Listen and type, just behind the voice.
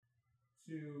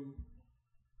to.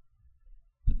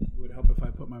 It would help if I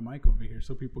put my mic over here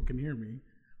so people can hear me.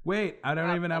 Wait, I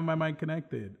don't even have my mic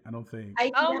connected. I don't think.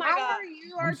 Oh my god,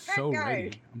 you are I'm so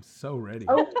ready. I'm so ready.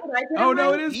 Oh, Oh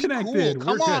no, it is Be connected.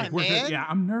 cool. We're Come good. on, We're man. good. Yeah,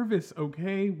 I'm nervous.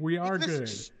 Okay, we are This good.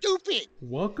 is stupid.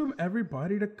 Welcome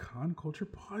everybody to Con Culture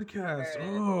Podcast.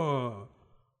 Oh,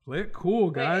 play it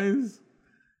cool, guys.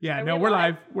 Yeah, no, we're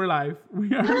live. We're live.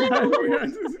 We are live. we're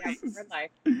live.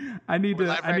 I need We're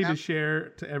to. live I right need now? to share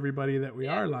to everybody that we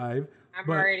are live. I'm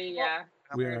But already,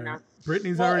 We I'm are. now.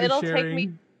 Brittany's Well, already it'll sharing. take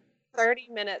me 30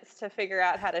 minutes to figure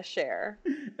out how to share.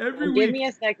 Every Give week, me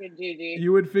a second, Gigi.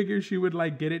 you would figure she would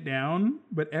like get it down,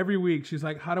 but every week she's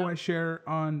like, "How do I share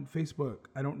on Facebook?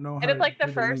 I don't know how." And it's like the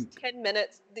do first link." 10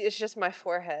 minutes, it's just my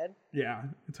forehead. Yeah,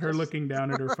 it's her looking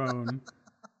down at her phone,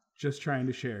 just trying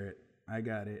to share it. I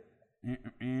got it.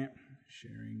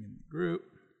 Sharing in the group.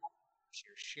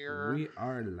 Share. We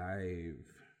are live.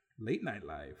 Late night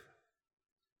live.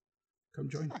 Come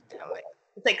join.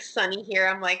 It's like sunny here.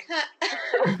 I'm like,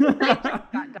 huh.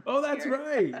 Oh, that's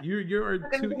right. You're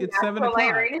two. It's 7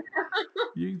 o'clock.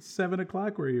 It's 7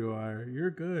 o'clock where you are.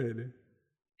 You're good.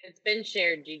 It's been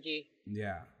shared, Gigi.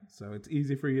 Yeah. So it's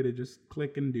easy for you to just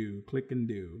click and do.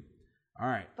 All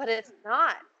right. But it's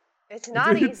not. It's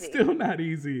not It's easy. still not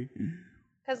easy.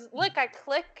 Because look, I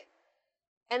click,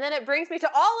 and then it brings me to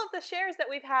all of the shares that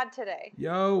we've had today.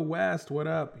 Yo, West, what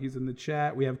up? He's in the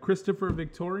chat. We have Christopher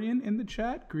Victorian in the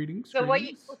chat. Greetings. So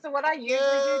greetings. what I usually Yo,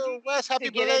 do, Gigi, Wes, happy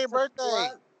to get belated it to birthday. flow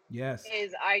Yes.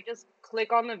 is I just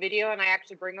click on the video and I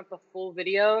actually bring up the full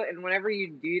video. And whenever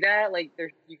you do that, like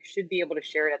you should be able to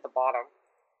share it at the bottom.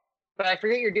 But I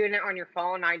forget you're doing it on your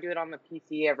phone. I do it on the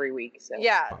PC every week. So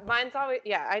Yeah, mine's always,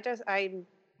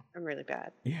 I'm really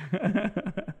bad. Yeah.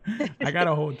 I got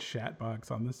a whole chat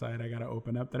box on the side I got to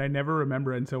open up that I never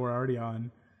remember until we're already on.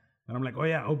 And I'm like, oh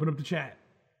yeah, open up the chat.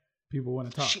 People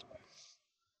want to talk.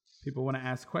 People want to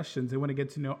ask questions. They want to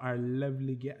get to know our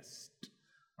lovely guest,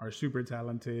 our super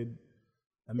talented,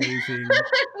 amazing,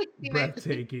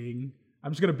 breathtaking.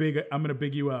 I'm gonna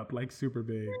big you up like super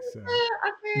big. So.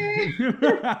 Okay.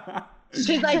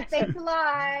 She's like, thanks a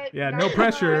lot. Yeah, no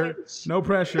pressure,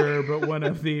 but one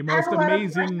of the most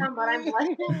amazing,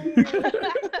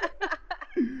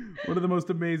 one of the most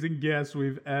amazing guests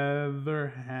we've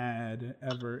ever had,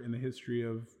 ever in the history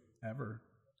of ever.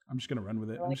 I'm just gonna run with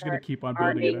it. I'm just gonna keep on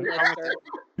building it up.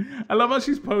 I love how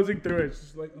she's posing through it.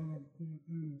 She's like,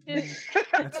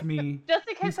 that's me. Just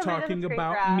in case He's somebody talking doesn't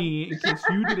about screen grab. me, in case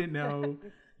you didn't know.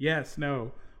 Yes,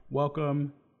 no.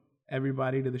 Welcome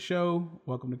everybody to the show.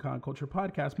 Welcome to Con Culture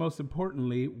Podcast. Most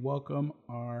importantly, welcome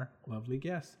our lovely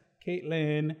guests,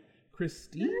 Caitlin,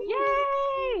 Christine,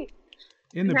 Yay!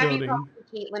 in the building.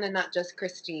 Caitlin and not just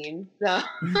Christine. So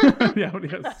Yeah,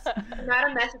 yes.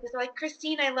 not a message. It's like,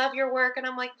 Christine, I love your work, and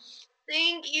I'm like,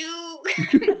 thank you.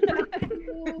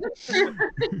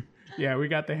 Yeah, we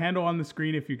got the handle on the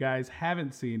screen. If you guys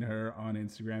haven't seen her on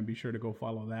Instagram, be sure to go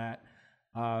follow that.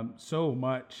 So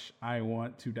much I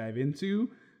want to dive into.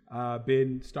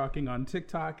 Been stalking on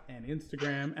TikTok and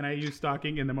Instagram, and I use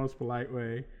stalking in the most polite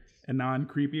way, a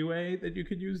non-creepy way that you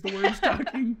could use the word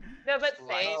stalking. No, but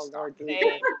say.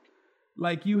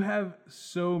 Like, you have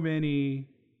so many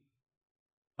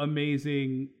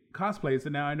amazing cosplays,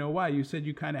 and now I know why. You said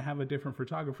you kind of have a different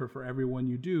photographer for everyone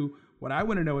you do. What I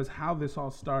want to know is how this all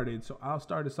started. So I'll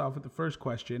start us off with the first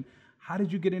question. How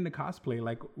did you get into cosplay?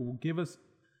 Like, give us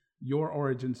your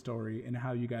origin story and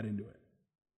how you got into it.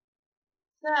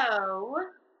 So,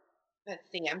 let's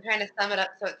see. I'm trying to sum it up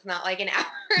so it's not like an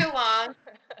hour long.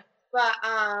 But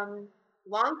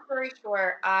long story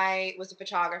short, I was a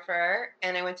photographer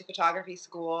and I went to photography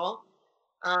school.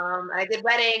 I did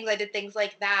weddings, I did things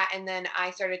like that, and then I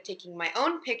started taking my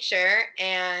own picture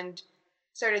and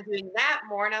started doing that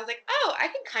more. And I was like, oh, I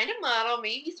can kind of model,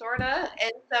 maybe, sort of.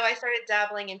 And so I started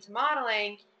dabbling into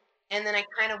modeling, and then I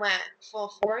kind of went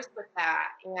full force with that.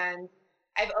 And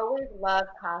I've always loved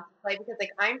cosplay because,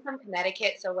 like, I'm from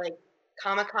Connecticut, so, like,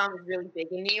 Comic-Con was really big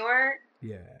in New York.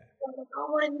 Yeah. So I was like, oh,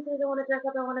 what do you think? I want to dress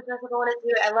up, I want to dress up, I want to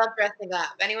do it. I love dressing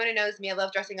up. Anyone who knows me, I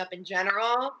love dressing up in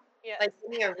general. Yeah. Like, give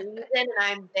me a reason, and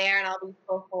I'm there, and I'll be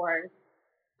full force.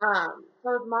 So I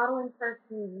was modeling for a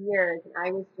few years, and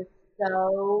I was just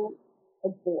so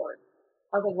bored.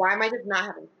 I was like, why am I just not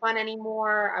having fun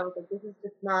anymore? I was like, this is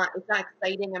just not, it's not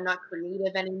exciting. I'm not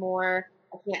creative anymore.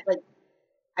 I can't, like,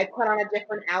 I put on a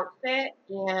different outfit,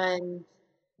 and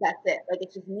that's it. Like,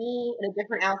 it's just me in a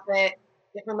different outfit,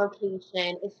 different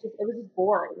location. It was just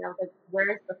boring. I was like,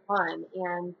 where's the fun?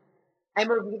 And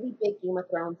I'm a really big Game of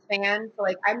Thrones fan. So,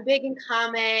 like, I'm big in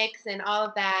comics and all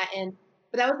of that.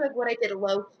 But that was, like, what I did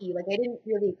low key. Like, I didn't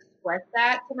really express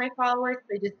that to my followers.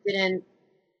 They just didn't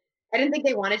I didn't think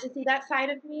they wanted to see that side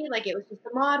of me. Like, it was just the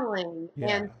modeling. Yeah.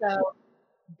 And so,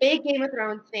 big Game of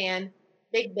Thrones fan,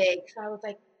 big. So I was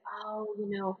like, oh,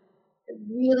 I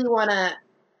really want to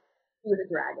do the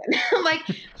dragon. Like,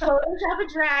 Photoshop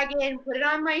a dragon, put it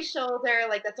on my shoulder.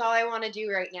 Like, that's all I want to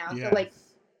do right now. Yes. So, like,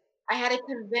 I had to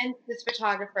convince this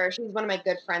photographer. She's one of my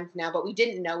good friends now, but we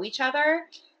didn't know each other.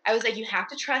 I was like, you have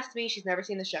to trust me. She's never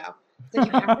seen the show. So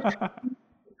you have to trust me.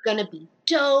 It's going to be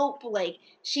dope. Like,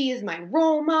 she is my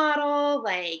role model.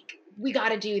 Like, we got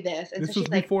to do this. And this so was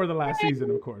she's before like, the last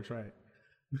season, of course, right?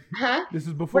 huh? This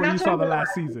is before you saw the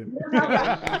last season. We're not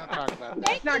talking about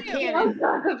that. It's not Don't canon.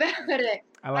 talk about it.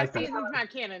 I like That that. season's not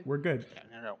canon. We're good.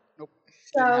 Yeah, no. Nope.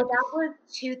 So that was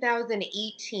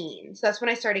 2018. So that's when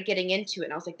I started getting into it.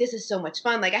 And I was like, this is so much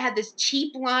fun. Like, I had this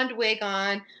cheap blonde wig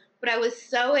on, but I was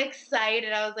so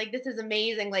excited. I was like, this is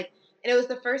amazing. Like, and it was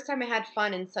the first time I had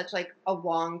fun in such like a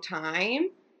long time.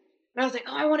 And I was like,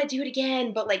 oh, I want to do it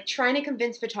again. But like trying to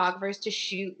convince photographers to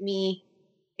shoot me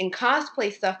in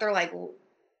cosplay stuff, they're like,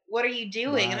 what are you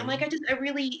doing? Right. And I'm like, I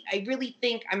really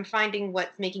think I'm finding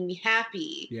what's making me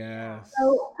happy. Yes.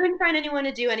 So couldn't find anyone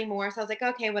to do anymore. So I was like,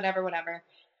 okay, whatever.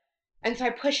 And so I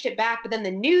pushed it back. But then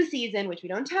the new season, which we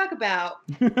don't talk about,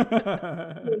 came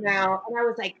out, and I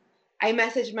was like, I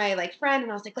messaged my like friend,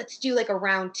 and I was like, let's do like a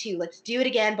round 2. Let's do it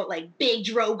again, but like big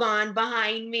Drogon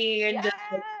behind me, and just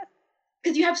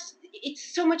because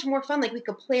it's so much more fun. Like, we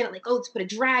could plan it like, oh, let's put a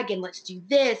dragon. Let's do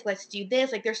this.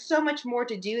 Like, there's so much more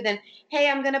to do than, hey,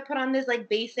 I'm going to put on this like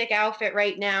basic outfit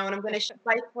right now and I'm going to shoot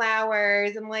by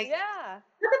flowers. I'm like, Yeah. not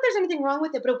that there's anything wrong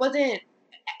with it, but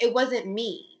it wasn't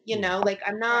me, like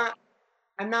I'm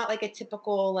not like a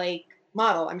typical like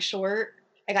model. I'm short.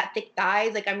 I got thick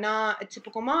thighs. Like, I'm not a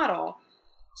typical model.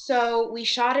 So we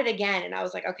shot it again and I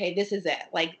was like, okay, this is it.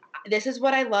 Like, this is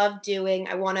what I love doing.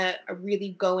 I want to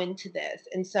really go into this.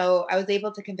 And so I was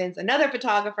able to convince another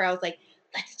photographer. I was like,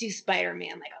 let's do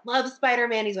Spider-Man. Like, I love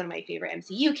Spider-Man. He's one of my favorite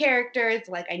MCU characters.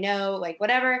 Like, I know, like,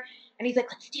 whatever. And he's like,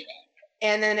 let's do it.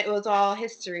 And then it was all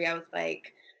history. I was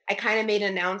like, I kind of made an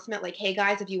announcement like, hey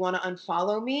guys, if you want to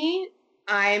unfollow me,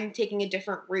 I'm taking a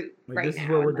different route Like, right now. this is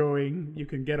where we're going. You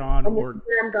can get on And this or is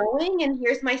where I'm going, and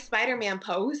here's my Spider-Man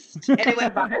post. And it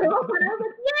went viral. And I was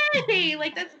like, yay!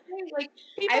 Like, that's great. Like,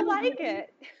 People like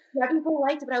it. Yeah, people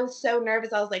liked it, but I was so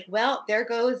nervous. I was like, well, there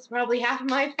goes probably half of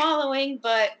my following,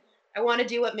 but I want to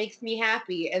do what makes me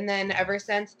happy. And then ever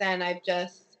since then, I've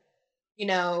just,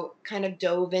 kind of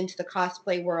dove into the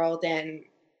cosplay world, and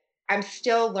I'm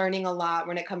still learning a lot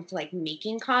when it comes to like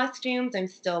making costumes. I'm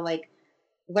still like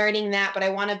learning that, but I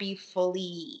want to be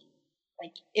fully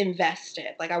like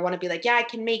invested. Like, I want to be like, yeah, I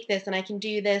can make this and I can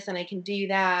do this and I can do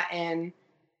that, and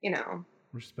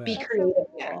respect. be That's so creative.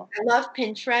 cool. I love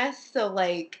Pinterest, so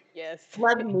like Yes.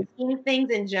 love making things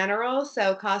in general.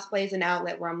 So cosplay is an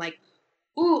outlet where I'm like,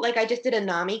 ooh, like I just did a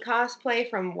Nami cosplay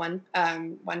from One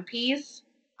Piece.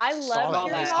 I love that. your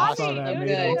That's I hobby, saw that dude.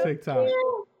 made on TikTok.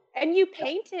 And you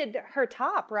painted her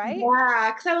top, right?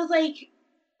 Yeah, because I was like,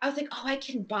 oh, I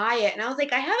can buy it, and I was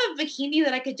like, I have a bikini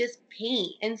that I could just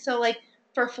paint, and so like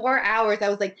for 4 hours, I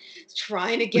was like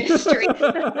trying to get it straight.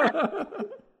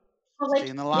 Stay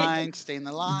in the lines. Stay in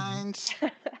the lines.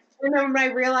 And then when I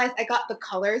realized I got the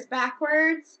colors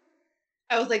backwards,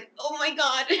 I was like, oh my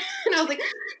God. And I was like,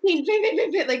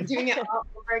 like doing it all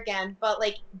over again. But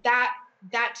like that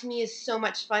to me is so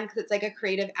much fun because it's like a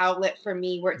creative outlet for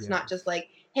me where it's not just like,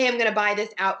 hey, I'm going to buy this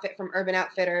outfit from Urban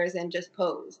Outfitters and just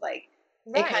pose. Like,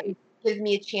 it kind of gives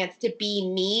me a chance to be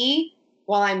me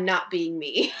while I'm not being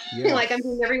me. Yes. Like, I'm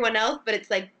being everyone else, but it's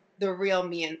like the real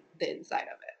me and the inside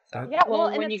of it. So. Yeah, Well,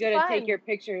 and when you it's go to fun. take your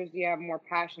pictures, you have more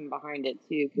passion behind it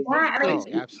too, because Yeah, you and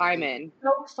put absolutely. time in.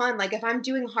 So fun. Like, if I'm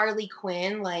doing Harley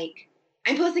Quinn, like,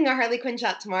 I'm posting a Harley Quinn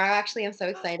shot tomorrow. Actually, I'm so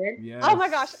excited. Yes. Oh my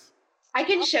gosh. I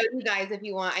can show you guys if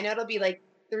you want. I know it'll be like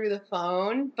through the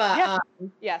phone, but Yeah.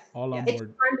 Yes. All on yes. it's board.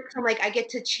 fun because I'm like, I get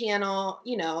to channel,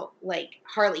 like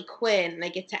Harley Quinn, and I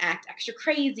get to act extra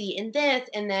crazy in this,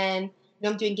 and then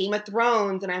I'm doing Game of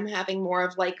Thrones, and I'm having more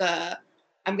of like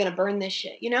I'm gonna burn this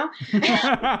shit,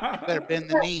 Better bend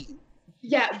the knee.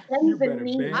 Yeah, You bend the better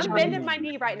knee. bend I'm your bending my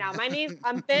knee right now. My knees,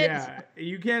 I'm bent. Yeah,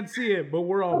 you can't see it, but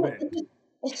we're all bent.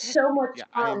 It's so much Yeah,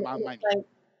 fun. I'm and like- it's like,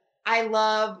 I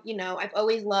love, I've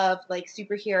always loved like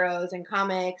superheroes and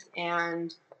comics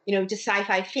and, just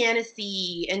sci-fi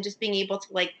fantasy and just being able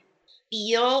to like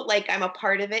feel like I'm a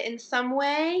part of it in some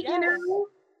way, Yes.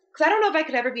 Because I don't know if I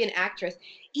could ever be an actress,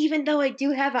 even though I do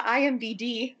have an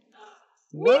IMDb.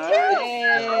 What?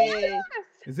 Hey.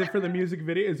 Is it for the music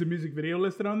video? Is the music video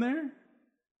listed on there?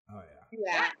 Oh yeah.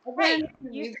 Yeah. Hey, And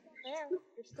then you music- there.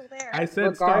 You're still there. I said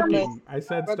Regardless- stalking. I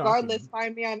said Regardless, stalking.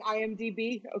 find me on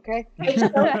IMDb, okay? It's so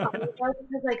funny though,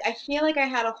 because like I feel like I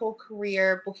had a whole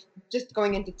career just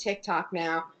going into TikTok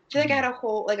now. I feel like I had a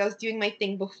whole I was doing my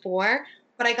thing before,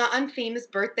 but I got on famous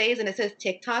birthdays and it says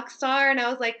TikTok star, and I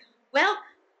was like, well,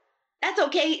 that's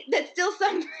okay. That's still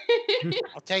something.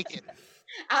 I'll take it.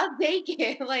 I'll take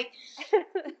it. Like,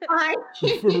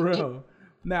 fine. For real.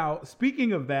 Now,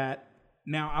 speaking of that,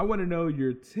 now I want to know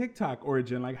your TikTok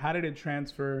origin. Like, how did it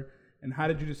transfer, and how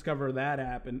did you discover that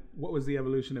app, and what was the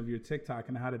evolution of your TikTok,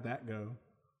 and how did that go?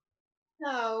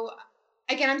 So,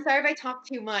 again, I'm sorry if I talk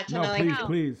too much. No, and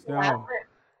please,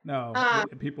 no.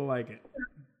 People like it.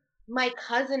 My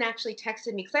cousin actually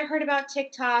texted me because I heard about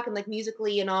TikTok and like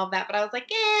Musical.ly and all of that, but I was like,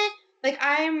 like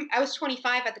I was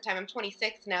 25 at the time. I'm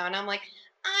 26 now, and I'm like,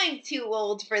 I'm too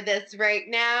old for this right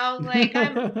now. Like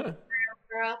I'm a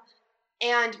girl.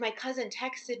 And my cousin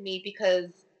texted me because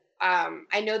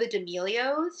I know the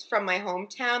D'Amelios from my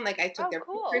hometown. Like I took their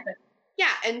cool. pictures. Yeah,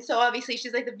 and so obviously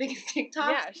she's like the biggest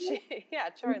TikTok. Yeah,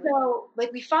 Charlie. So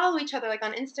like we follow each other like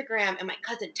on Instagram, and my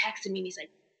cousin texted me and he's like,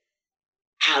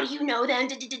 how do you know them?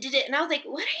 And I was like,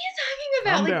 what are you talking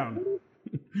about? Calm Like, down.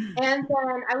 and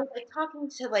then I was like talking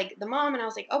to like the mom, and I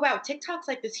was like, oh wow, TikTok's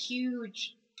like this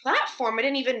huge platform. I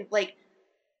didn't even like,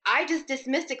 I just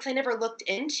dismissed it because I never looked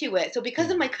into it. So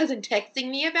because of my cousin texting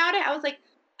me about it, I was like,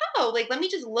 oh, like let me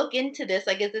just look into this.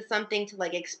 Like, is this something to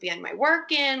like expand my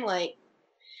work in? Like,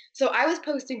 so I was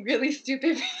posting really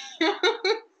stupid videos,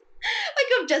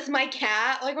 like of just my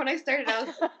cat. Like when I started, I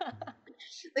was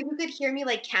like, you could hear me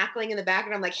like cackling in the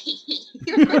background. I'm like,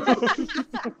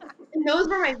 and those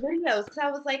were my videos. Because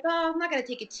I was like, oh, I'm not going to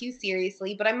take it too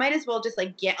seriously, but I might as well just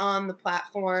like get on the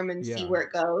platform and see where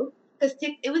it goes. Because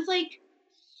it was like,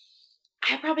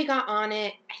 I probably got on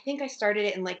it, I think I started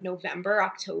it in like November,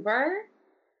 October.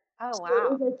 Oh, So wow.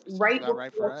 it was like Right for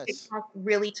before us. TikTok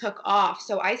really took off.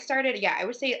 So I started, I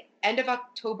would say end of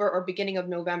October or beginning of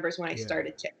November is when I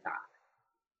started TikTok.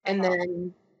 And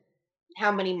then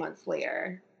how many months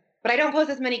later? But I don't post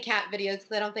as many cat videos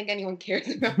because I don't think anyone cares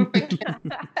about my cat.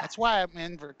 That's why I'm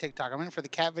in for TikTok. I'm in for the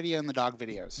cat video and the dog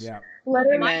videos. Yeah.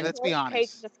 Literally. Let's be honest.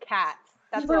 Page just cats.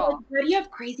 That's People are all. like, why do you have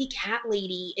crazy cat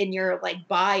lady in your like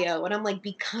bio? And I'm like,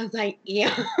 because I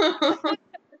am.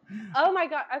 Oh my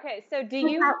god. Okay, so do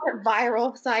you That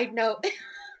viral side note?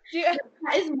 do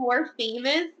That is more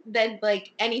famous than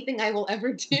like anything I will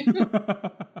ever do.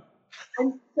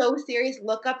 I'm so serious.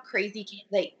 Look up crazy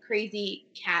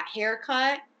cat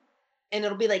haircut, and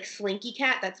it'll be like Slinky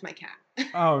Cat. That's my cat.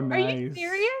 Oh, Are nice. you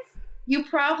serious? You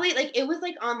probably like it was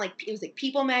like on like it was like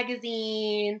People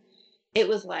magazine. It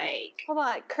was like Hold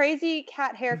on. Crazy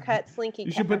cat haircut, Slinky You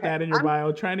cat. should put Okay. that in your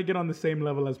bio. Trying to get on the same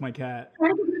level as my cat.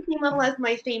 trying to be the same level as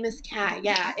my famous cat.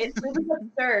 Yeah, it was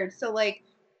absurd. So like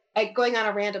going on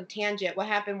a random tangent, what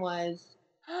happened was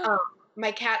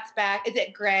my cat's back. Is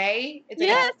it Gray? It's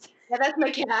Yes. Yeah, that's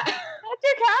my cat.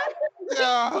 That's your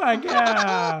cat? No. Like,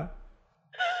 yeah.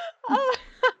 Oh.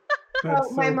 That's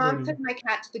So my so mom funny. took my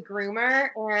cat to the groomer,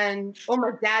 and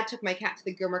my dad took my cat to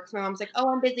the groomer because my mom's like, "Oh,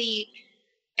 I'm busy,"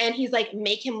 and he's like,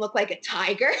 "Make him look like a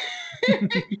tiger."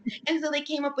 And so they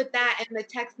came up with that, and the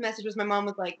text message was my mom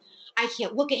was like, "I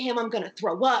can't look at him. I'm gonna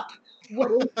throw up." What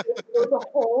is this? It was a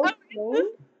whole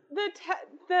thing.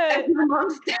 And my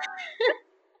mom's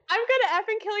I'm gonna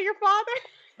effing kill your father.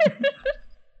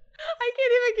 I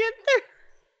can't even get through.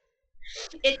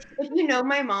 if you know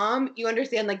my mom, you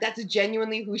understand like that's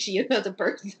genuinely who she is as a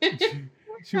person.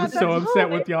 She was so upset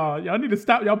with y'all. Y'all need to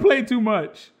stop. Y'all play too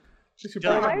much. It's your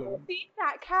Shut up. I've problem. seen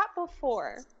that cat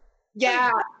before. Yeah.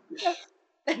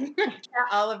 That's my cat,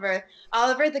 Oliver.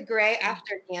 Oliver the Gray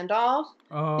after Gandalf.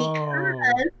 Oh.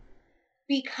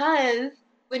 Because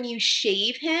when you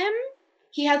shave him,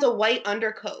 he has a white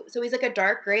undercoat. So he's like a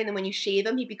dark gray, and then when you shave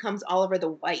him, he becomes Oliver the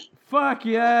White. Fuck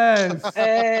yes.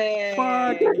 Hey.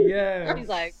 Fuck yes. He's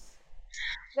like,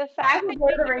 The I fact have a that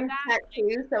Lord of the you Rings that-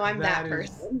 tattoo, so I'm that That is-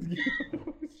 person.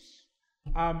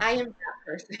 I I am that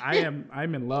person.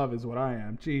 I'm in love is what I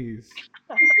am. Jeez.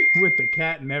 With the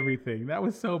cat and everything. That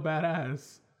was so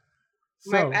badass.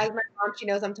 So As my mom, she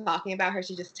knows I'm talking about her.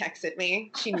 She just texted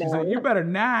me. She she's knows. like, you better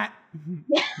not.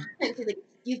 She's like,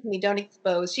 excuse me, don't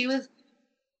expose. She was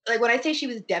like, when I say she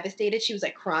was devastated, she was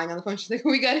like crying on the phone. She's like,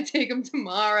 we got to take him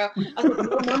tomorrow. I was like,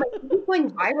 no, Mama, he's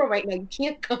going viral right now. You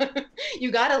can't go.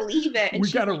 You got to leave it. And We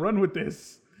she's gotta like, run with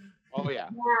this. Oh yeah.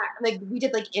 yeah. Like we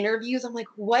did like interviews. I'm like,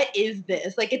 what is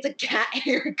this? Like it's a cat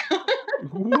haircut.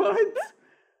 What?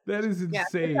 That is Yeah,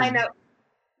 insane. I know.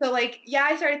 So like, yeah,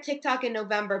 I started TikTok in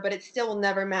November, but it still will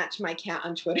never match my cat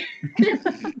on Twitter.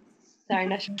 Sorry,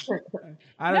 not sure.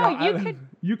 I don't No, know. you could-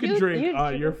 You can you- drink.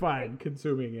 you- You're fine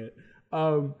consuming it.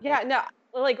 Yeah, no.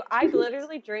 Like I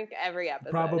literally drink every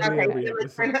episode. Probably Okay, every so we're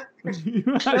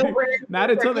episode. Not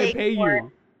until they pay for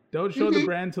you. Don't show the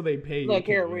brand until they pay you. Look,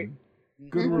 here, Caitlin.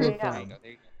 Good Mhm. rule of Yeah. thumb.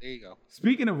 There you go.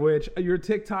 Speaking of which, your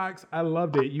TikToks, I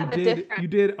loved it. You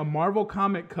did a Marvel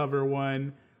comic cover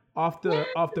one off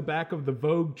the back of the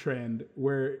Vogue trend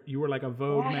where you were like a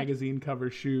Vogue magazine cover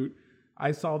shoot.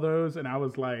 I saw those and I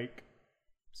was like,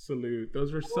 salute.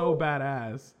 Those were so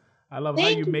badass. I love how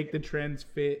you make the trends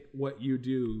fit what you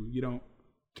do. You don't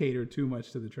cater too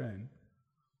much to the trend.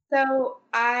 So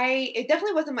it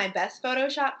definitely wasn't my best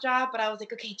Photoshop job, but I was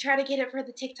like, okay, try to get it for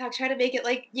the TikTok, try to make it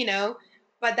like,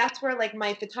 but that's where like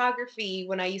my photography,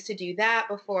 when I used to do that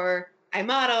before I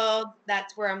modeled,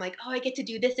 that's where I'm like, oh, I get to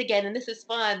do this again and this is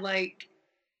fun. Like,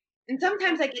 and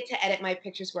sometimes I get to edit my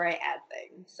pictures where I add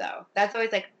things. So that's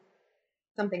always like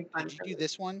something fun. Did you for do me.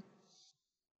 this one?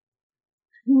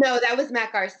 No, that was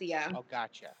Matt Garcia. Oh,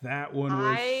 gotcha. That one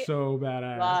was I so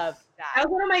badass. Love That that.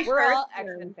 was one of my We're first all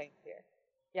X-Men fans here.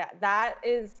 Yeah, that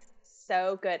is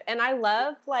so good. And I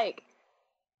love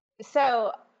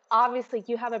so obviously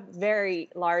you have a very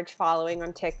large following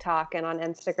on TikTok and on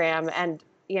Instagram, and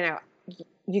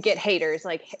you get haters.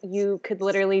 Like you could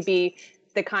literally be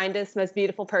the kindest, most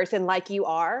beautiful person like you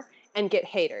are and get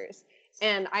haters.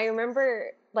 And I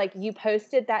remember like you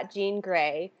posted that Jean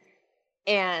Grey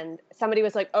and somebody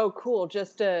was like, oh, cool,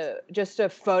 just a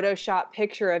Photoshop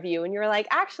picture of you. And you're like,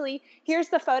 actually, here's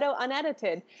the photo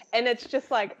unedited. And it's just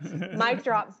like, mic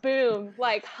drop, boom,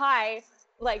 like, hi.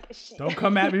 Like, Don't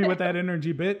come at me with that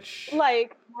energy, bitch.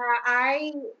 Like,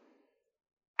 I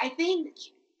think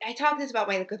I talk this about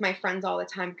with my friends all the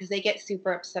time because they get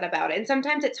super upset about it. And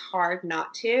sometimes it's hard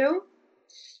not to.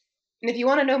 And if you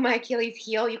want to know my Achilles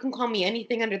heel, you can call me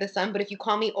anything under the sun. But if you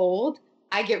call me old,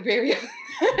 I get very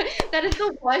that is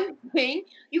the one thing.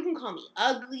 You can call me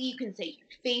ugly. You can say your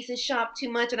face is shopped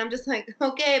too much. And I'm just like,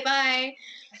 okay, bye.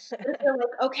 And they're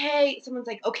like, okay. Someone's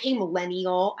like, okay,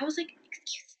 millennial. I was like,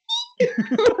 excuse me.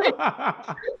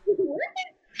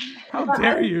 How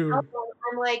dare you?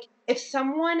 I'm like, if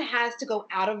someone has to go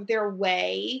out of their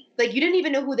way, like you didn't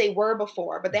even know who they were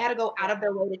before, but they had to go out of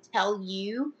their way to tell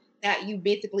you that you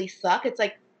basically suck. It's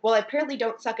like, well, I apparently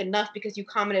don't suck enough because you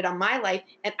commented on my life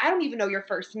and I don't even know your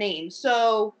first name.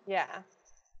 So, yeah.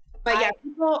 But yeah,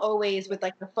 people always with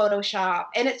like the Photoshop,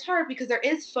 and it's hard because there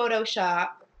is Photoshop.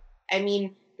 I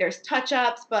mean, there's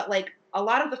touch-ups, but like a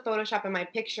lot of the Photoshop in my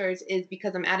pictures is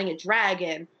because I'm adding a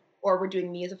dragon or we're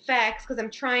doing me as effects because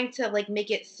I'm trying to like make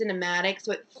it cinematic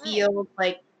so it feels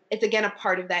like it's again a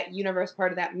part of that universe,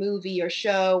 part of that movie or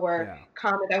show or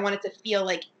comic. I want it to feel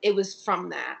like it was from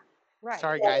that. Right.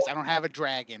 Sorry, guys. I don't have a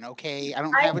dragon, okay? I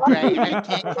don't have a dragon. I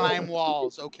can't climb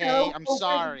walls, okay? I'm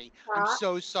sorry. I'm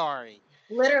so sorry.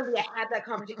 Literally, I had that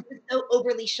conversation. I was so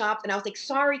overly shocked, and I was like,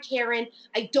 sorry, Karen,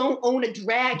 I don't own a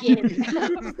dragon.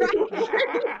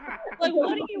 Like,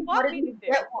 what do you want me to do?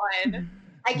 Get one?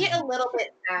 I get a little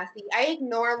bit sassy. I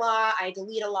ignore a lot. I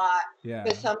delete a lot. Yeah.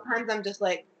 But sometimes I'm just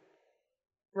like,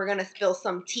 we're going to spill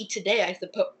some tea today, I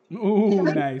suppose. Ooh,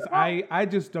 nice. I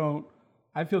just don't.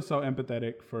 I feel so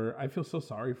empathetic I feel so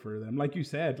sorry for them. Like you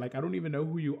said, like, I don't even know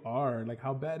who you are. Like,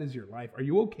 how bad is your life? Are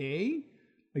you okay?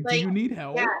 Like do you need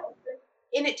help? Yeah.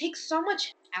 And it takes so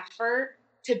much effort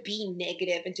to be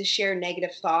negative and to share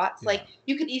negative thoughts. Yeah. Like,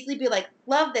 you could easily be like,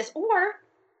 love this, or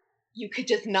you could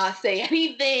just not say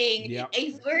anything. Yep.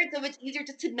 I swear it's so much easier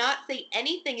just to not say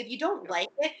anything. If you don't like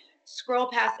it, scroll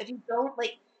past. If you don't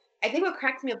like, I think what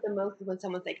cracks me up the most is when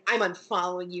someone's like, I'm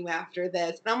unfollowing you after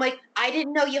this. And I'm like, I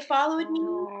didn't know you followed me.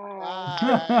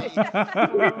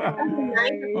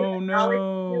 Oh,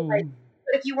 no. Like,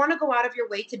 but if you want to go out of your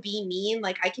way to be mean,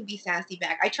 like, I can be sassy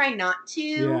back. I try not to.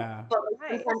 Yeah. But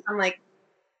like, sometimes I'm like,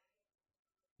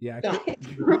 yeah.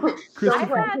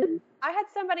 I had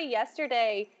somebody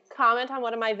yesterday comment on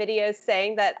one of my videos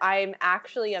saying that I'm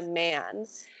actually a man.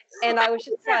 And I was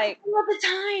just like, all the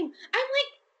time. I'm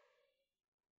like,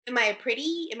 am I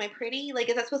pretty? Am I pretty? Like,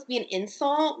 is that supposed to be an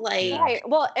insult? Like, right.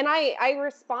 Well, and I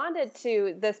responded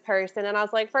to this person and I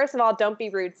was like, first of all, don't be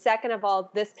rude. Second of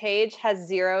all, this page has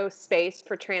 0 space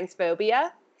for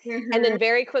transphobia. Mm-hmm. And then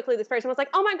very quickly, this person was like,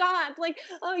 oh my God, like,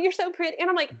 oh, you're so pretty. And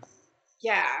I'm like,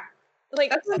 yeah. Like,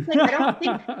 that's what I'm saying. I don't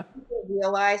think people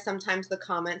realize sometimes the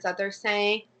comments that they're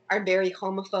saying are very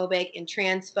homophobic and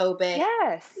transphobic.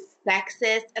 Yes.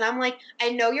 Sexist. And I'm like, I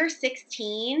know you're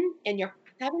 16 and you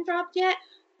haven't dropped yet,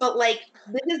 but like,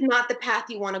 this is not the path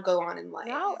you want to go on in life.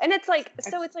 No. And it's like,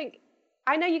 so it's like,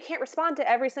 I know you can't respond to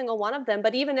every single one of them,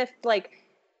 but even if like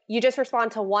you just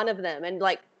respond to one of them and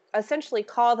like essentially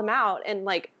call them out and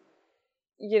like,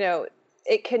 you know,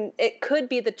 it could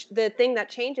be the thing that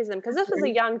changes them. Cause this was a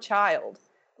young child,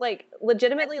 like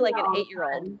legitimately like an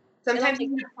 8-year-old. Sometimes you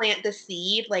need to plant the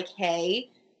seed, like, hey,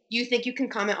 you think you can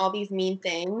comment all these mean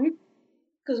things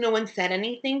because no one said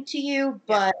anything to you,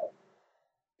 but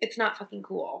it's not fucking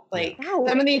cool. Like,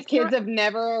 some of these kids have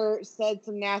never said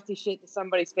some nasty shit to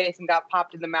somebody's face and got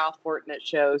popped in the mouth for it, and it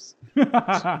shows.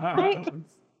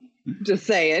 Just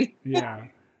saying. Yeah.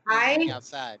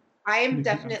 Outside. I am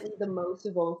definitely the most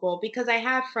vocal because I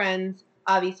have friends,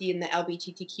 obviously, in the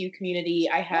LGBTQ community.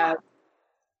 I have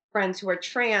friends who are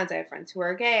trans. I have friends who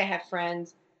are gay. I have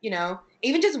friends, you know,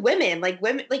 even just women, like,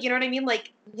 you know what I mean?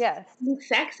 Like, yes,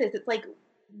 sexist. It's like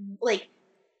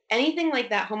anything like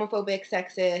that, homophobic,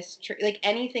 sexist, like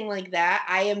anything like that.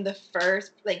 I am the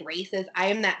first, like, racist. I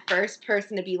am that first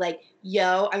person to be like,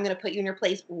 yo, I'm going to put you in your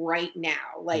place right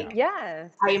now. Like,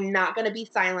 yes, I am not going to be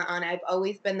silent on it. I've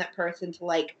always been that person to,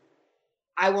 like,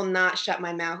 I will not shut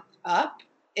my mouth up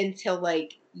until,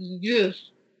 like, you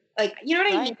know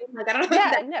what I mean? Like, I don't know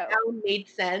if that made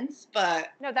sense, but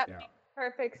no, that makes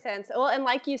perfect sense. Well, and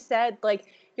like you said, like,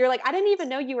 you're like, I didn't even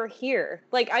know you were here.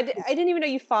 Like, I didn't even know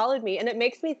you followed me. And it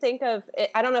makes me think of,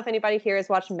 I don't know if anybody here has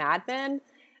watched Mad Men,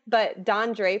 but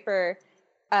Don Draper,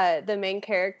 the main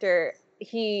character,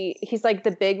 he's like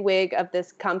the big wig of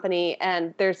this company.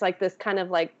 And there's like this kind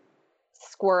of like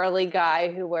squirrely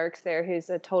guy who works there who's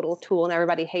a total tool and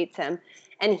everybody hates him.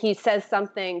 And he says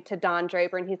something to Don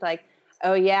Draper and he's like,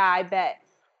 oh yeah,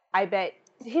 I bet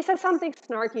he says something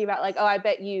snarky about like, oh, I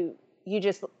bet you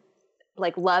just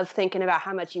like love thinking about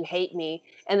how much you hate me.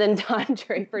 And then Don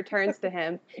Draper turns to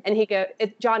him and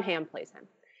John Hamm plays him.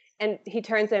 And he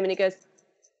turns to him and he goes,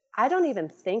 I don't even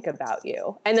think about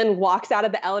you. And then walks out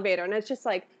of the elevator. And it's just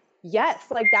like, yes,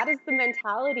 like that is the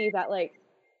mentality that like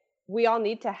we all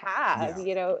need to have,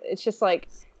 you know. It's just like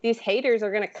these haters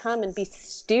are going to come and be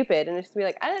stupid and just be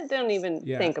like, I don't even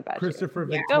think about Christopher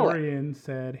you. Victorian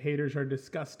said haters are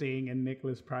disgusting, and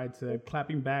Nicholas Pride said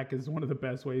clapping back is one of the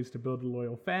best ways to build a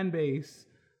loyal fan base,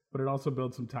 but it also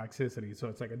builds some toxicity, so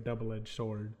it's like a double-edged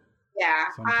sword. Yeah,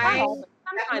 sometimes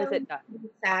it does. I'm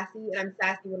sassy, and I'm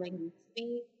sassy when I need to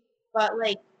be, but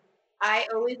like I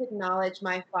always acknowledge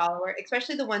my followers,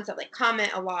 especially the ones that like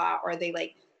comment a lot or they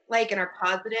like and are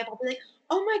positive. I'll be like,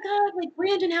 oh my god, like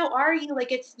Brandon, how are you?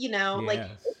 Like it's, you know, like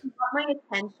if you want my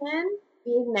attention,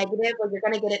 being negative, like you're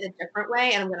gonna get it in a different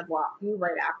way, and I'm gonna block you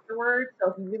right afterwards.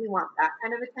 So if you really want that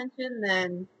kind of attention,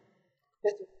 then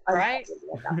just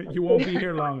you won't be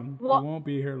here long. You won't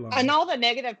be here long. And all the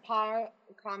negative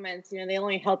comments, you know, they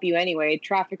only help you anyway.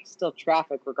 Traffic is still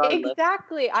traffic, regardless.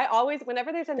 Exactly. I always,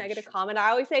 whenever there's a negative comment,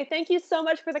 I always say thank you so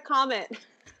much for the comment.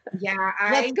 Yeah,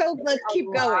 let's keep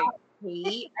going.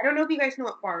 I don't know if you guys know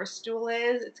what Barstool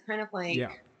is. It's kind of like,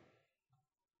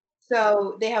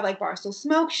 so they have like Barstool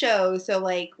smoke shows. So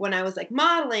like when I was like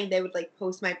modeling, they would like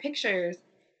post my pictures,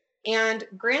 and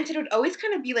granted, it would always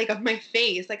kind of be like of my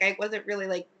face. Like I wasn't really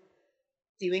like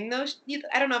doing those.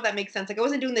 I don't know if that makes sense. Like I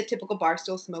wasn't doing the typical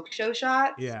Barstool smoke show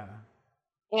shots. Yeah.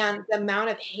 And the amount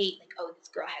of hate, like, oh, this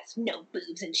girl has no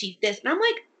boobs and she's this, and I'm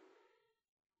like,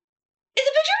 it's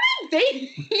a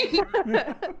picture of my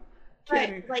face. But,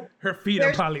 like, her feet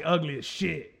are probably ugly as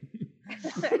shit.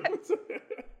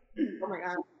 Oh my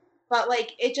god! But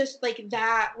like, it just like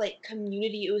that, like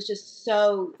community. It was just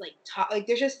so like like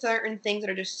there's just certain things that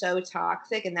are just so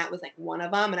toxic, and that was like one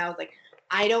of them. And I was like,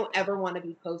 I don't ever want to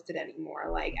be posted anymore.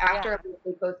 Like after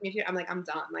they post me, I'm like, I'm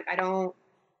done. Like I don't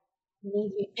need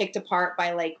to be picked apart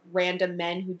by like random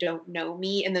men who don't know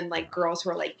me, and then like girls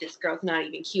who are like, this girl's not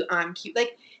even cute. I'm cute.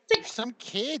 Like it's like some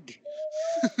kid.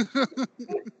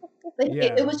 Like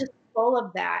it was just full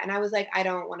of that, and I was like, I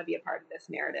don't want to be a part of this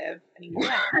narrative anymore.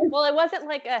 Well, it wasn't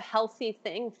like a healthy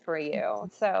thing for you,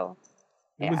 so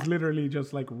it was literally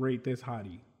just like rate this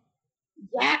hottie.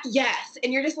 Yeah, yes,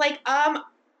 and you're just like,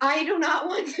 I do not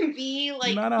want to be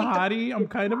like. I'm not a hottie. I'm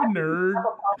kind of a nerd.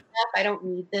 I don't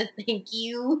need this. Thank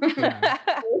you. Yeah.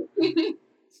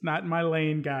 It's not my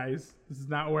lane, guys. This is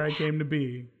not where I came to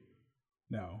be.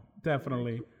 No,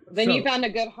 definitely. Then you found a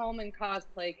good home in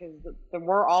cosplay, because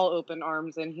we're all open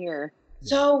arms in here.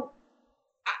 So,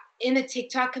 in the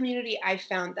TikTok community, I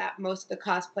found that most of the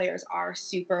cosplayers are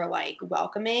super like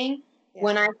welcoming. Yeah.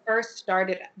 When I first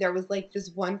started, there was like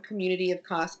this one community of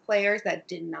cosplayers that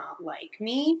did not like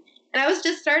me, and I was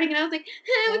just starting, and I was like,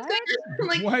 hey, what's going on?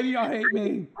 Like, why do y'all hate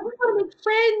me? I want to make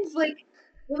friends. Like,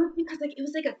 it was because like it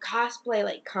was like a cosplay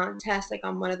like contest, like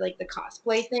on one of like the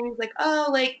cosplay things, like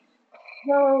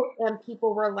and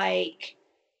people were like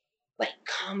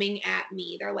coming at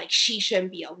me. They're like, she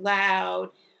shouldn't be allowed,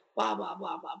 blah, blah,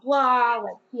 blah, blah, blah.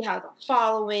 Like, he has a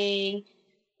following.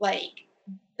 Like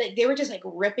they were just like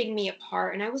ripping me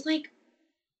apart. And I was like,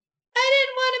 I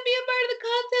didn't want to be a part of the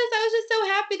contest. I was just so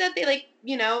happy that they like,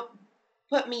 you know,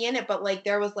 put me in it, but like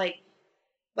there was like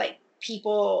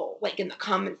people like in the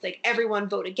comments like everyone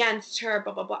vote against her,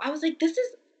 blah blah blah. I was like, this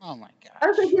is. Oh my I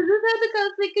was like, gosh. is this how the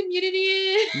cosplay community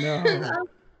is? No.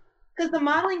 Because the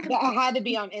modeling That had to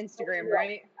be on Instagram,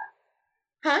 right?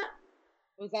 Huh?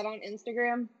 Was that on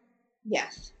Instagram?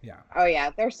 Yes. Yeah. Oh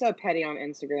yeah, they're so petty on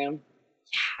Instagram.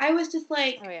 I was just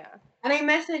like, Oh yeah. and I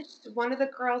messaged one of the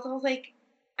girls. I was like,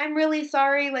 I'm really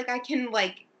sorry. Like, I can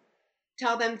like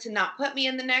tell them to not put me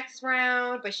in the next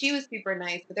round. But she was super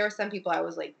nice. But there were some people I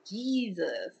was like,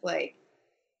 Jesus, like,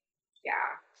 yeah.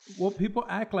 Well, people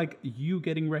act like you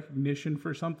getting recognition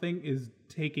for something is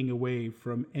taking away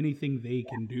from anything they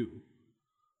can do,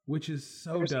 which is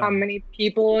so There's dumb. how many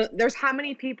people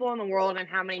in the world and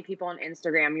how many people on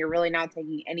Instagram. You're really not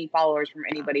taking any followers from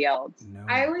anybody else. No.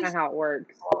 I That's always, not how it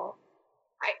works.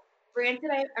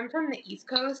 I'm from the East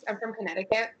Coast. I'm from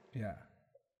Connecticut. Yeah.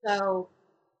 So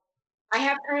I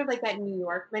have kind of like that New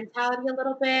York mentality a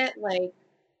little bit. Like,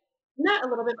 not a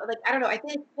little bit, but like, I don't know. I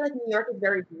feel like New York is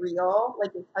very real.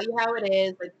 Like, they tell you how it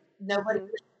is. Like, nobody's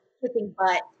kicking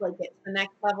butt to like get to the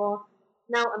next level.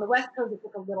 Now, on the West Coast, it's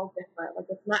like a little different. Like,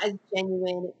 it's not as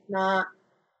genuine. It's not,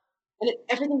 and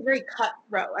everything's very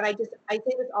cutthroat. And I say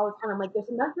this all the time. I'm like, there's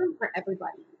enough room for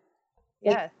everybody.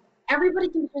 Like, Yes. everybody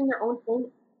can bring their own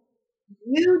thing.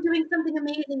 You doing something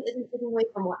amazing isn't taking away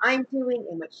from what I'm doing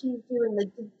and what she's doing. Like,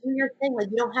 just do your thing. Like,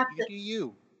 you don't have You to do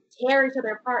you. tear each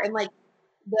other apart. And like,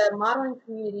 the modeling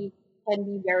community can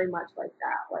be very much like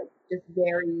that. Like, just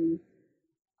very,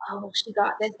 oh, she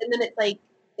got this. And then it's like,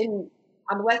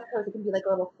 on the West Coast, it can be like a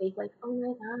little fake, like, oh my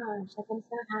gosh, like, I'm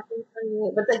so happy for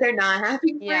you. But it's like, they're not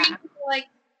happy for Yeah. you. They're like,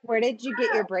 Where did you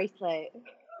get your bracelet?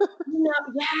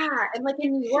 yeah. And like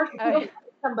in New York, if you Oh, don't like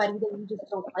somebody, then you just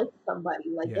don't like somebody.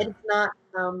 Like, Yeah. it's not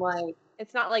like,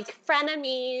 it's not like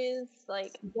frenemies.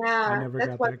 Like, yeah. I never that's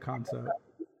got what that concept.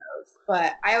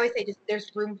 But I always say, just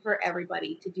there's room for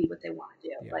everybody to do what they want to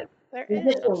do. Yeah. Like, there is.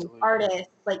 musicians, Absolutely.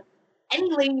 artists, like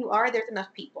any lane you are, there's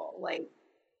enough people. Like,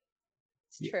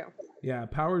 It's true. Yeah,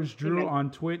 Powers Drew Amen.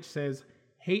 on Twitch says,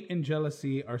 hate and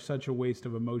jealousy are such a waste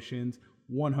of emotions.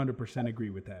 100% agree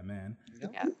with that, man.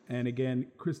 Yeah. And again,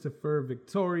 Christopher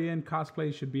Victorian,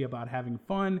 cosplay should be about having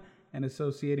fun and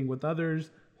associating with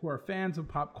others who are fans of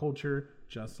pop culture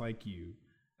just like you.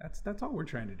 That's all we're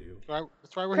trying to do.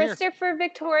 That's why we're here. Christopher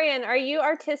Victorian, are you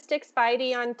Artistic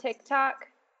Spidey on TikTok?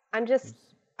 I'm just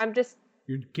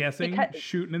You're guessing, Because-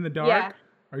 shooting in the dark? yeah.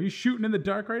 Are you shooting in the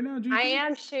dark right now, Gigi? I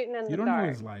am shooting in You the don't know dark.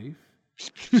 his life.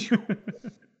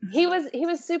 He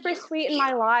was super sweet in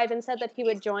my live and said that he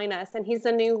would join us, and he's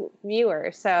a new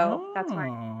viewer, so that's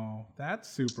fine. Oh, that's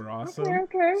super awesome.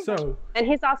 Okay. So, And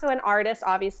he's also an artist,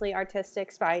 obviously,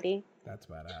 Artistic Spidey. that's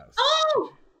badass.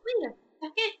 oh, wait a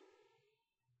second.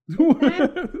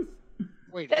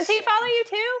 Wait a Does he second. follow you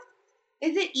too?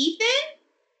 Is it Ethan?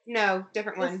 No,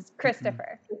 different one. It's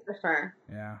Christopher. Christopher.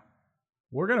 Yeah.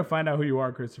 We're going to find out who you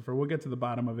are, Christopher. We'll get to the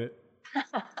bottom of it.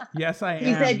 Yes, I am.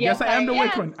 He said, yes, yes, I am the I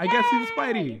which am. one? I guess he's Yay!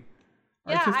 Spidey.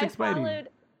 Yeah, Artistic I Spidey. followed.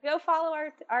 Go follow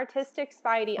Artistic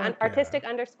Spidey, Fuck yeah. Artistic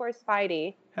 _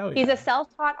 Spidey. Hell yeah. He's a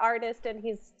self-taught artist, and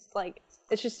he's like,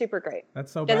 it's just super great.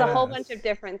 That's so There's a whole badass. bunch of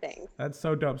different things. That's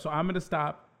so dope. So I'm going to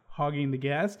stop hogging the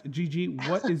guest. Gigi,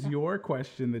 what is your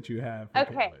question that you have for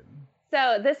Okay. Caitlin?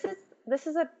 So this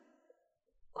is a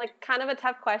like kind of a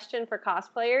tough question for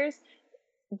cosplayers,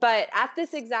 but at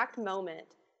this exact moment,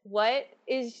 what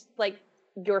is like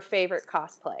your favorite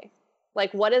cosplay?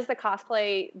 Like, what is the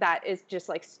cosplay that is just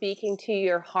like speaking to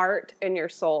your heart and your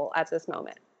soul at this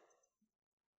moment?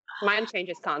 Mine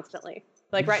changes constantly.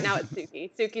 Like right now, it's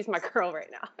Suki. Suki's my girl right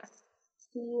now.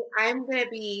 See, I'm gonna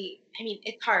be. I mean,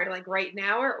 it's hard. Like right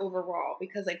now or overall,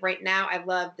 because like right now, I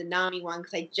love the Nami one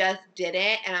because I just did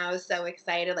it and I was so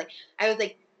excited. Like I was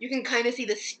like, you can kind of see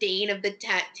the stain of the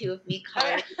tattoo of me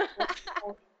colored.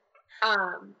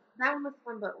 That one was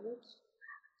fun, but which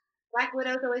Black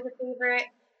Widow's always a favorite.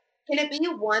 Can it be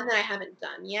one that I haven't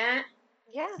done yet?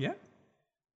 Yeah. Yeah.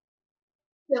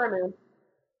 Sailor Moon.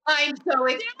 I'm so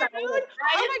excited. Moon? Oh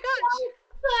my gosh.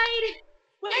 Excited.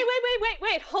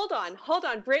 Wait. Hold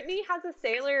on. Brittany has a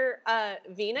Sailor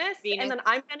Venus, and then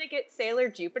I'm gonna get Sailor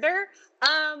Jupiter.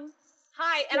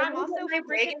 Hi, and I'm also my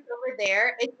wig is over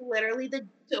there. It's literally the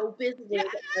dopest wig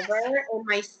ever in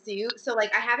my suit. So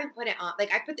like I haven't put it on.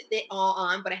 Like I put it all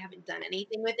on, but I haven't done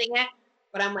anything with it yet.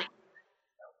 But I'm like,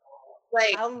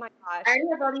 oh my gosh. I already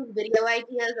have all these video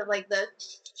ideas of like the,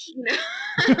 you know.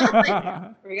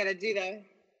 We're gonna do the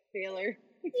Sailor.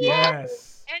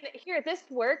 Yes. And here, this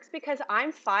works because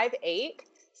I'm 5'8",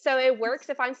 so it works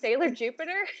if I'm Sailor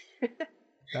Jupiter.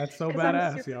 That's so 'Cause I'm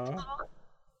badass, super y'all. tall.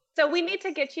 So we need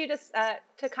to get you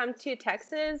to come to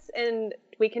Texas, and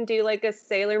we can do like a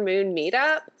Sailor Moon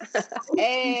meetup.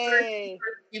 Hey.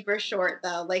 Super short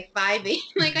though, like 5'8".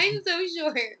 Like I'm so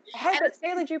short. Hey, but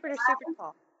Sailor Jupiter's super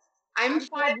tall. I'm 5'1".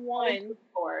 I'm 5'1" and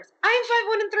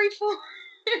 3/4.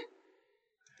 See,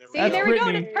 That's there we go.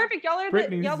 Brittany. It's perfect. Y'all are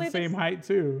Brittany's y'all the are same height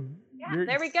too. Yeah,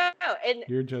 there we go. And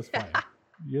You're just fine.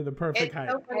 You're the perfect It's height.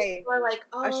 so funny. Hey, We're like,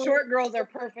 oh, short girls are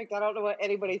perfect. I don't know what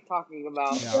anybody's talking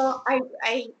about. Yeah. well,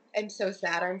 I am so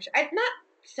sad. I'm not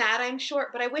sad. I'm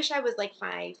short, but I wish I was like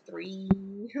 5'3",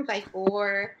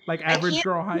 5'4". Like I average can't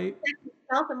girl height. see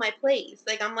myself in my place.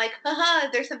 Like I'm like, haha,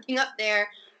 there's something up there.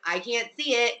 I can't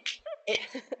see it.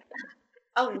 It's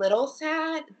a little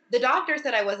sad. The doctor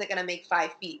said I wasn't gonna make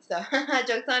 5 feet, so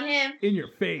joke's on him. In your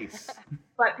face.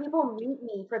 But people meet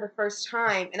me for the first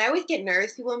time, and I always get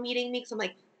nervous people meeting me because I'm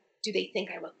like, do they think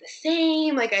I look the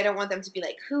same? Like, I don't want them to be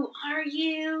like, who are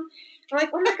you? I'm like,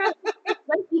 oh my god, it's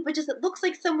like you, but just it looks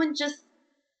like someone just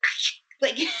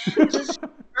like just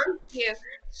shrunk you.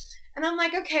 And I'm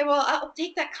like, okay, well, I'll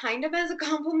take that kind of as a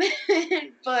compliment,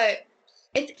 but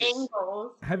it's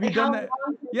angles. Have you Like, done how that?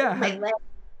 long is Yeah. my leg?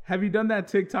 Have you done that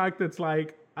TikTok that's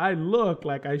like, I look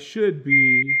like I should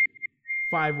be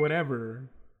 5 whatever,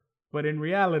 but in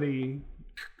reality,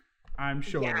 I'm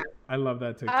short. Yeah. I love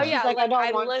that TikTok. oh yeah, Like, I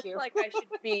don't want look to. like I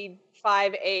should be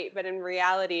 5'8", but in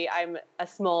reality, I'm a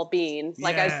small bean.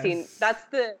 Like I've seen. Yes. That's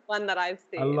the one that I've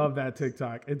seen. I love that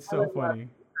TikTok. It's so funny.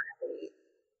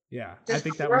 Yeah, I Just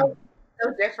think that grow one.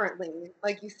 so differently.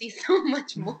 Like you see so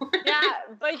much more. Yeah,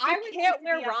 but you I would can't like to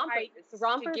wear be a rompers. height to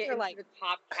Rompers get are into like the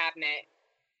top cabinet.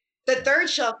 The third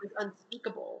shelf is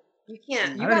unspeakable. You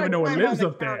can't. I don't even know what climb on lives the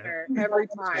up there. counter every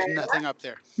There's time. nothing up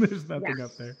there. There's nothing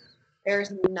up there.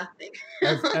 There's nothing.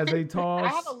 As a tall. I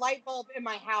have a light bulb in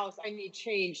my house I need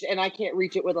changed, and I can't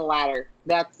reach it with a ladder.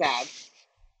 That's sad.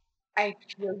 I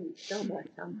feel you so much.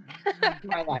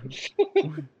 My life.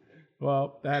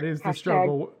 Well, that is the Hashtag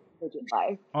struggle. Midget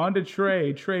life. On to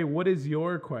Trey. Trey, what is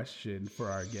your question for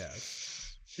our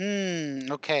guest?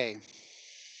 Okay.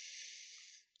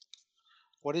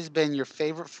 What has been your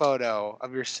favorite photo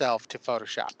of yourself to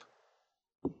Photoshop?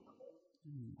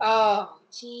 Oh,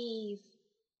 jeez.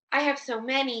 I have so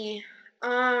many.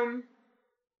 Gosh.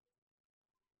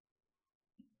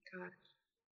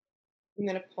 I'm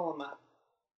gonna pull them up.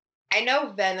 I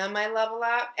know Venom I love a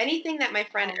lot. Anything that my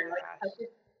friend Oh my Eric gosh. touches,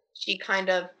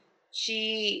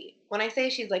 when I say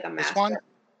she's like a This master. one?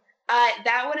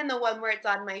 That one and the one where it's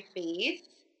on my face.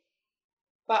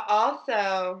 But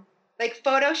also like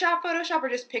Photoshop or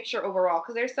just picture overall.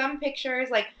 Because there's some pictures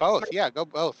like Both. Yeah, go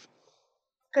both.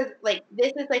 because like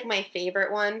this is like my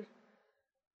favorite one.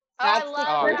 That's I the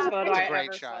love first that. photo It's a I great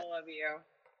ever shot. saw of you.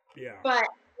 Yeah. But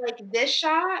like this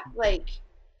shot, like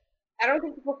I don't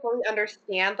think people fully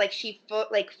understand. Like she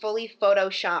fully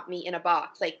photoshopped me in a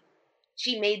box. Like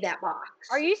she made that box.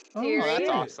 Are you Oh, serious? Oh, that's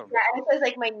Yeah. awesome. Yeah, and it says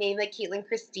like my name, like Caitlin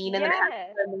Christine, and then it has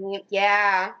Yes. her name.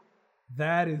 Yeah.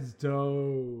 That is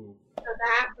dope. So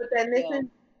that, but then this Yeah. is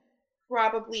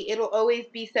probably it'll always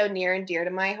be so near and dear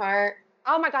to my heart.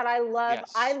 Oh my god, I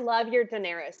Yes. love your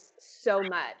Daenerys so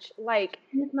much. Like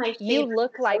She's my you favorite.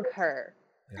 look like her.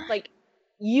 Yeah. Like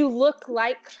you look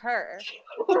like her.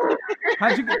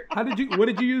 What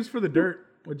did you use for the dirt?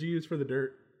 What'd you use for the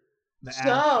dirt? The ash?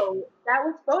 So that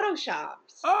was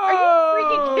photoshopped.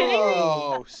 Oh, kidding me?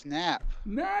 Oh, snap.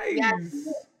 nice. Yeah.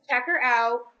 Check her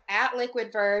out at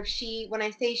Liquid Verb. When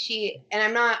I say she, and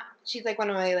I'm not, she's like one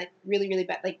of my like really, really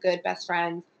good best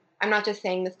friends. I'm not just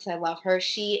saying this because I love her.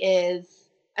 She is,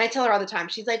 and I tell her all the time,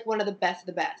 she's like one of the best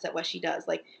at what she does.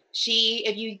 Like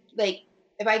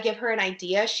if I give her an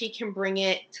idea, she can bring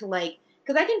it to like,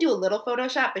 because I can do a little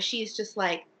Photoshop, but she's just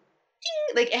like,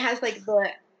 ding, like it has like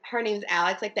her name's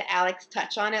Alex, like the Alex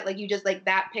touch on it. Like you just like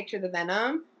that picture, the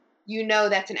Venom, you know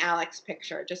that's an Alex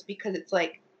picture just because it's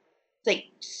like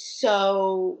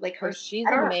so like her. Oh, she's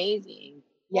I don't know. amazing.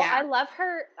 Well, Yeah. I love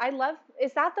her.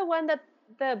 Is that the one that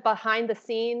the behind the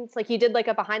scenes, like you did like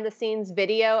a behind the scenes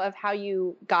video of how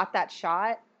you got that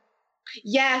shot?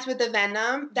 Yes, with the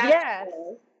Venom. That's Yes.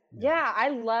 cool. Yeah, I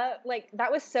love, like,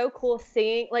 that was so cool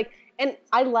seeing, like, and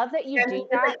I love that you And do it's,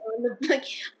 that. like,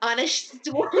 on a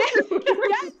stool.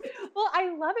 Yes. Well,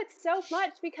 I love it so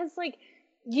much because, like,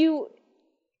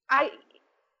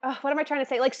 what am I trying to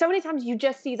say? Like, so many times you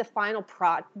just see the final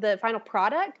product,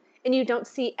 and you don't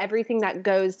see everything that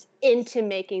goes into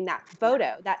making that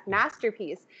photo, that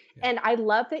masterpiece. Yeah. And I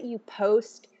love that you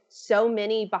post so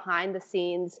many behind the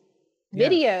scenes Yes.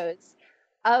 videos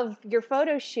of your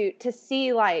photo shoot to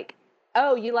see, like,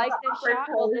 oh, you like this shot?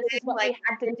 Well, this is what we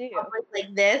have to do.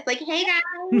 Like this, like, hey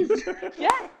guys. Yeah,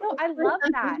 no, I love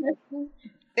that.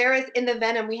 there was in the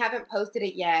Venom, we haven't posted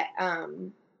it yet,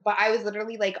 but I was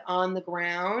literally like on the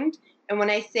ground. And when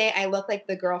I say I look like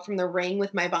the girl from The Ring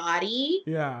with my body,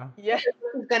 Yeah. what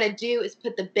he's going to do is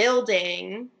put the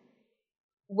building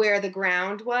where the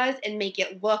ground was and make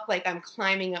it look like I'm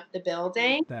climbing up the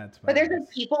building. That's but there's like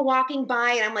people walking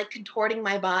by and I'm like contorting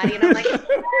my body and I'm like,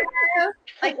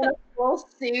 like in a full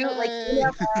suit, like in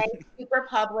LA, super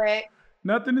public.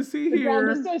 Nothing to see here. The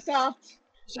ground is so soft.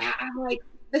 Yeah, I'm like,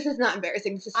 this is not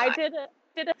embarrassing. This is fine.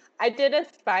 I did a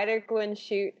Spider-Gwen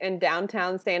shoot in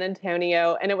downtown San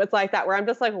Antonio, and it was like that, where I'm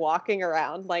just like walking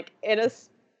around like in a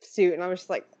suit, and I'm just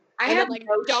like, I and have then, like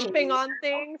no jumping shame. on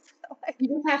things. You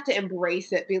just have to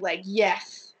embrace it. Be like,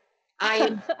 yes, I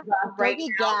am right Don't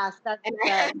be now. gassed. That's And I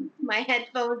have my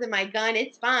headphones and my gun.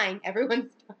 It's fine.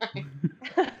 Everyone's fine.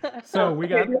 So we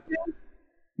got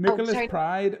Nicholas sorry.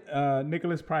 Pride.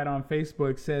 Nicholas Pride on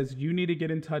Facebook says you need to get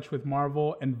in touch with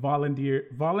Marvel and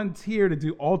volunteer to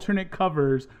do alternate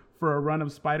covers for a run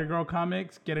of Spider-Girl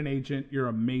comics. Get an agent. You're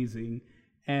amazing.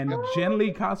 And Jen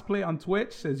Lee Cosplay on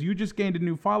Twitch says you just gained a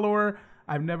new follower.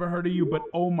 I've never heard of you, but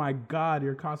oh my God,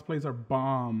 your cosplays are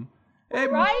bomb. Hey,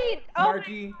 Right? Oh my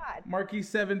Marky, God.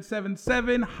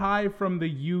 Marky777, hi from the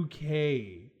UK.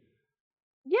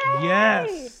 Yay!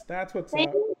 Yes, that's what's Thank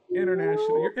up.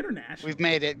 International, you're international. We've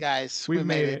made it, guys. We've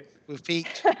made it. We've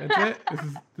peaked. That's it.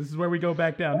 This is where we go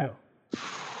back downhill.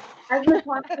 I was gonna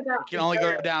talk about. You can only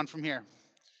go down from here.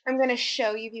 I'm gonna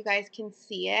show you if you guys can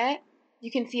see it.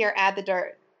 You can see her add the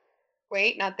dirt.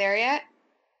 Wait, not there yet.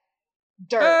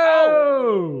 Dirt.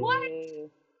 Oh, What?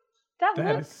 That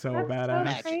looks is so that's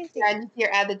badass. So crazy. Yeah, and you see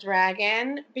her add the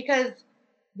dragon because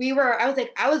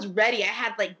I was ready. I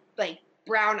had like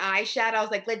brown eyeshadow. I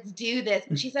was like, let's do this.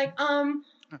 And she's like,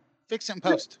 Fix it in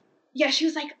post. yeah, she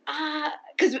was like,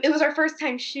 because it was our first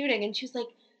time shooting, and she was like,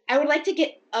 I would like to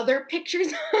get other pictures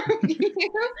of you,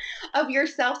 of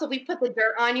yourself. So if we put the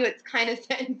dirt on you, it's kind of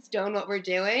set in stone what we're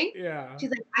doing. Yeah. She's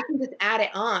like, I can just add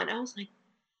it on. I was like,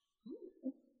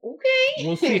 okay.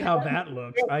 We'll see how that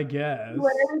looks, I guess.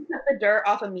 Literally took the dirt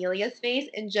off Amelia's face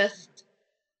and just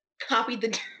copied the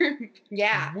dirt.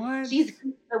 Yeah. What?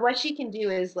 What she can do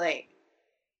is like,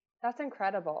 That's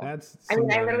incredible. That's. I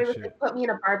mean, I some literally was shit. like, put me in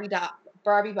a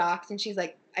Barbie box, and she's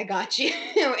like, I got you.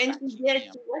 And she did.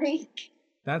 She's like,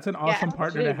 That's an awesome Yeah, She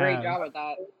partner did to a great have. job at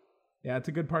that. Yeah, it's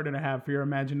a good partner to have for your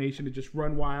imagination to just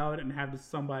run wild and have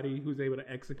somebody who's able to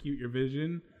execute your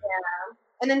vision.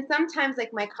 and then sometimes like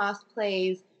my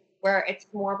cosplays where it's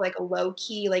more of like a low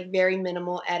key, like very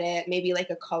minimal edit, maybe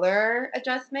like a color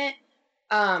adjustment.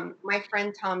 My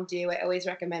friend Tom Dew, I always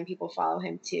recommend people follow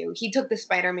him too. He took the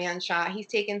Spider-Man shot. He's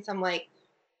taken some like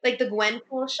the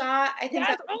Gwenpool shot. I think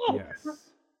Yes.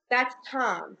 that's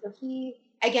Tom. So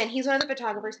he's one of the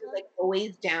photographers who's like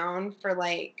always down for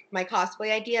like my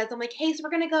cosplay ideas. I'm like, hey, so we're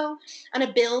gonna go on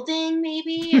a building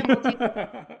maybe, and we'll do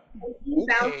he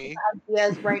bounces Okay.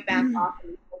 ideas right back off.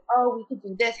 And he's like, oh, we could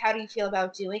do this. How do you feel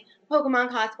about doing Pokemon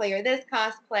cosplay or this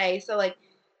cosplay? So like,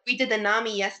 we did the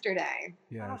Nami yesterday.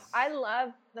 Yes. I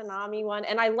love the Nami one,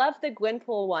 and I love the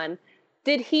Gwenpool one.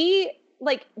 Did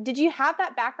you have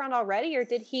that background already, or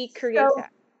did he create So-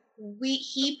 that?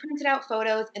 He printed out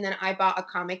photos, and then I bought a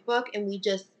comic book, and we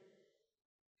just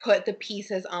put the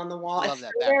pieces on the wall. Love It's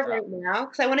that still there backdrop. right now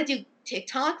because I want to do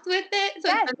TikToks with it. So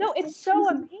Yes, no, it's so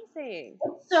amazing.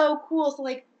 It's so cool. So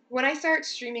like when I start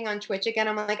streaming on Twitch again,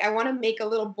 I'm like, I want to make a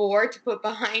little board to put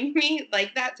behind me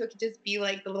like that, so it could just be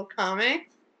like the little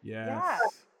comics. Yes.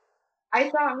 I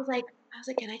was like,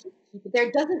 can I just keep it there?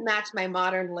 It doesn't match my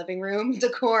modern living room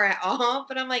decor at all,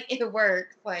 but I'm like, it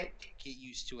works. Like, Get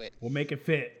used to it. We'll make it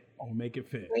fit. We'll make it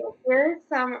fit. wait, here's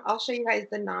I'll show you guys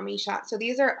the Nami shots. So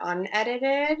these are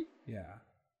unedited, Yeah.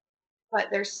 but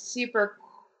they're super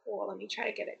cool. Let me try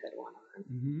to get a good one on.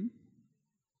 Mm-hmm.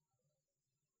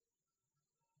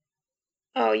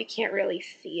 Oh, you can't really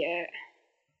see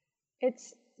it.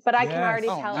 But I can Yes. already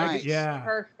Oh, tell nice. it's Yeah.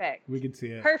 perfect. We can see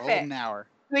it. Perfect. Golden hour.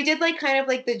 We did like kind of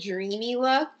like the dreamy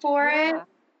look for it. Yeah.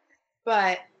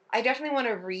 But I definitely want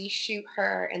to reshoot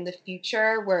her in the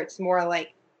future where it's more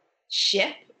like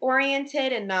ship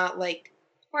oriented and not like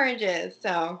oranges.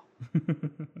 So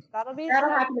That'll be that'll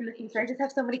so- happen in the future. I just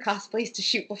have so many cosplays to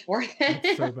shoot before then.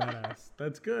 That's so badass.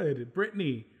 That's good.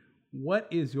 Brittany, what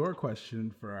is your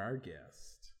question for our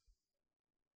guest?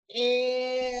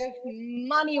 If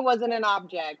money wasn't an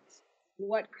object,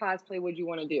 what cosplay would you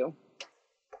want to do?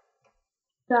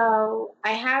 So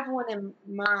I have one in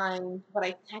mind, but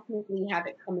I technically have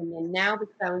it coming in now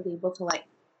because I was able to like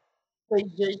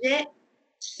judge it.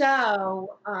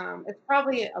 So it's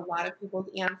probably a lot of people's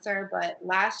answer, but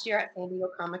last year at San Diego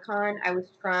Comic-Con, I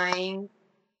was trying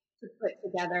to put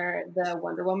together the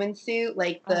Wonder Woman suit,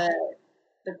 like the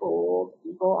the gold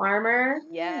eagle armor.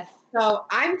 Yes. So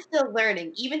I'm still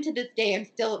learning. Even to this day, I'm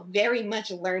still very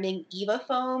much learning Eva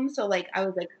foam. So like I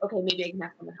was like, okay, maybe I can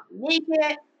have someone help me make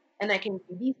it, and I can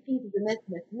do these pieces and this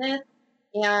and this and this.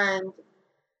 And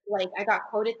like I got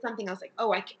quoted something. I was like,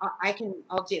 oh,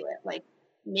 I'll do it. Like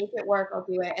make it work. I'll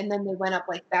do it. And then they went up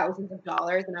like thousands of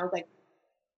dollars, and I was like,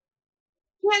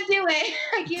 can't do it.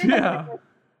 I can't. Yeah. Do it.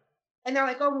 And they're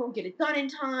like, oh, we won't get it done in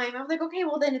time. I was like, okay,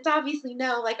 well then it's obviously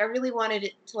no. Like I really wanted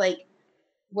it to like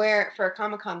wear for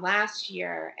Comic-Con last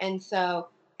year, and so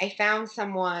I found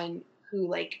someone who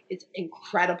like is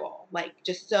incredible, like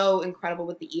just so incredible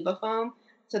with the Eva foam.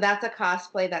 So that's a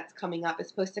cosplay that's coming up. It's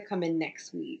supposed to come in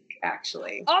next week,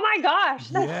 actually. Oh my gosh,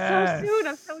 that's Yes. so soon.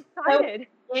 I'm so excited.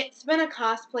 So it's been a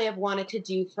cosplay I've wanted to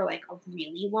do for like a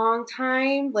really long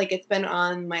time. Like it's been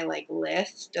on my like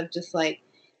list of just like,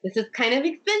 this is kind of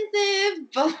expensive,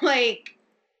 but like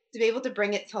to be able to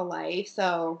bring it to life.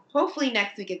 So hopefully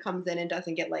next week it comes in and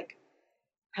doesn't get like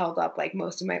held up like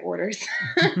most of my orders.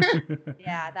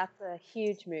 Yeah, that's a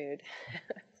huge mood.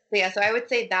 But yeah, so I would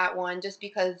say that one just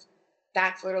because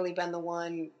that's literally been the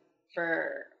one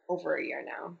for over a year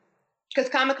now. Because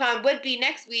Comic-Con would be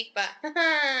next week, but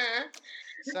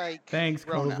Psych. Thanks,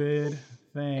 Rona. COVID.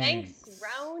 Thanks,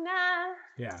 Rona.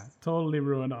 Yeah, totally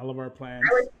ruined all of our plans.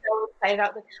 I was so excited. I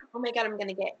was like, oh my God, I'm going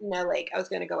to get, like I was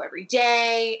going to go every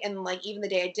day. And like, even the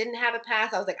day I didn't have a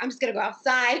pass, I was like, I'm just going to go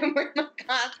outside and wear my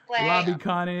cosplay. Lobby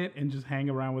con it and just hang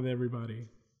around with everybody.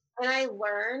 And I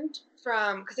learned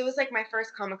from, because it was like my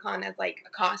first Comic-Con as like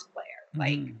a cosplayer.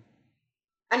 Like,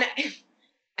 and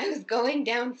I was going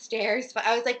downstairs, but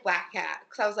I was like Black Cat.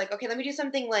 Because I was like, okay, let me do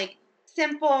something like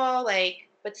simple, like,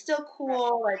 but still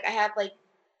cool. Like, I had like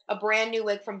a brand new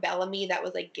wig from Bellamy that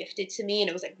was like gifted to me, and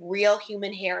it was like real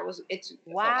human hair. It's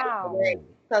Wow.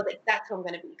 So like that's what I'm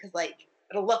gonna be, because like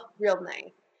it'll look real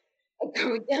nice. I'm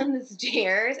going down the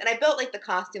stairs, and I built like the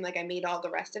costume, like I made all the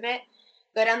rest of it.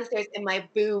 Go down the stairs, and my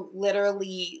boot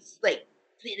literally like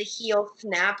the heel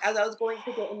snapped as I was going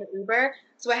to get in the Uber.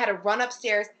 So I had to run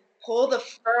upstairs, pull the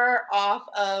fur off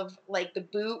of like the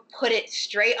boot, put it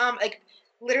straight on, like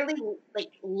literally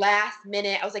like last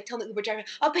minute. I was like telling the Uber driver,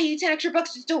 I'll pay you 10 extra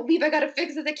bucks, just don't leave. I gotta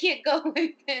fix this. I can't go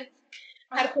like this.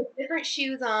 I had to put different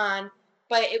shoes on,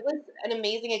 but it was an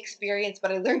amazing experience.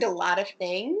 But I learned a lot of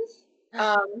things.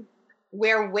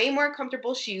 Wear way more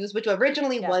comfortable shoes, which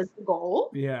originally was the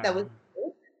goal. Yeah. That was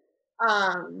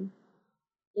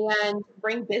and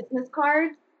bring business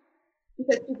cards,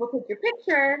 because people take your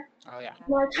picture. Oh yeah.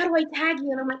 And they're like, how do I tag you?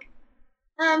 And I'm like,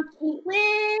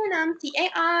 Caitlin,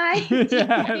 CAI.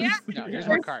 Yes. No, here's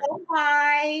my card.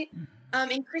 Hi.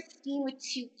 And Christine with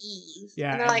 2 E's.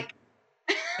 Yeah, And they're like,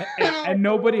 and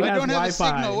nobody I has don't have a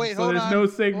Wi-Fi, signal. Wait, so hold there's on. no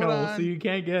Hold signal, on. so you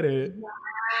can't get it.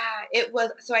 it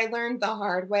was, so I learned the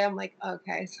hard way. I'm like,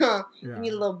 okay, so Yeah. you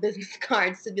need a little business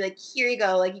cards to be like, here you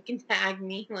go, like you can tag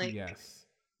me. Like, Yes,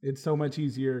 it's so much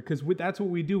easier because that's what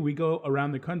we do. We go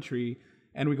around the country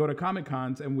and we go to Comic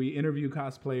Cons and we interview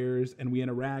cosplayers and we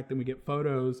interact and we get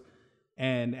photos.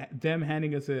 And them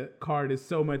handing us a card is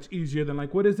so much easier than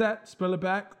like, what is that? Spell it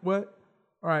back. What?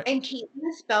 All right. and Caitlin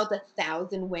is spelled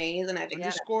 1,000 ways, and I've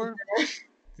Underscore?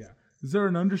 Yeah. Is there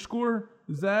an underscore?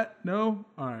 Is that no?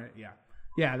 All right. Yeah.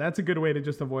 Yeah. That's a good way to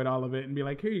just avoid all of it and be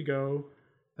like, here you go.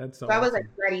 That's so. So I was awesome. like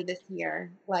ready this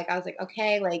year. Like I was like,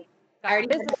 okay, like I already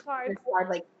Business had cards. business card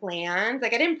like plans.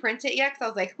 Like I didn't print it yet because I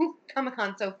was like,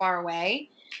 Comic-Con's so far away.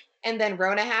 And then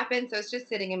Rona happened, so it's just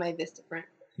sitting in my Vistaprint.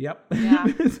 Yep. Yeah.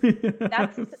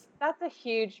 Yes. That's a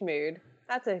huge mood.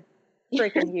 That's a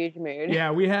freaking huge mood. Yeah,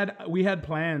 we had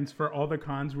plans for all the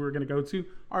cons we were going to go to.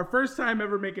 Our first time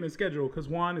ever making a schedule, because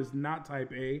Juan is not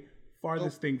type A, far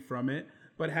distinct from it.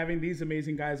 But having these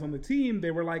amazing guys on the team,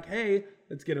 they were like, hey,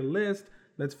 let's get a list.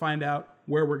 Let's find out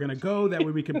where we're going to go. That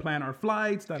way we can plan our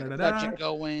flights, Budget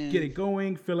going. get it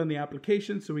going, fill in the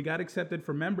application. So we got accepted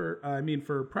for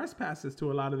for press passes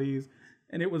to a lot of these.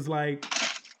 And it was like,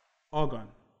 all gone.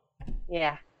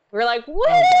 Yeah. We're like, woo!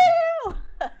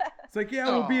 It's like, yeah,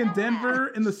 we'll be in Denver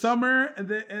in the summer. And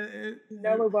then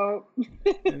No, we won't.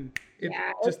 and it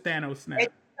Yeah, just Thanos snapped.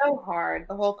 It's so hard,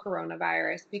 the whole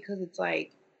coronavirus, because it's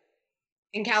like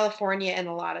in California and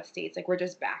a lot of states, like we're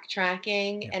just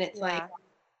backtracking. Yeah. And it's like, Yeah.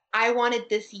 I wanted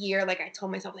this year, like I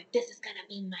told myself, like, this is going to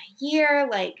be my year.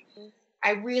 Like,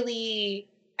 I really,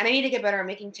 and I need to get better at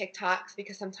making TikToks,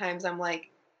 because sometimes I'm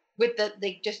like, with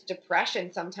the just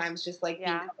depression, sometimes just like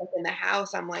being stuck in the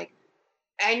house, I'm like,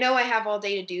 I know I have all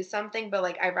day to do something, but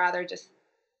like, I'd rather just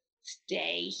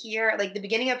stay here. Like the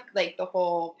beginning of like the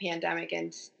whole pandemic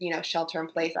and, shelter in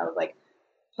place, I was like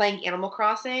playing Animal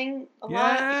Crossing a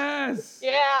lot. Yes.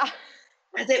 Yeah.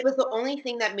 As it was the only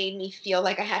thing that made me feel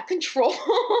like I had control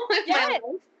with my life.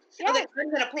 I was like, I'm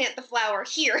going to plant the flower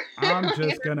here. I'm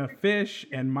just going to fish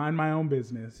and mind my own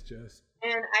business.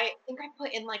 And I think I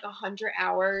put in like 100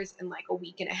 hours in like a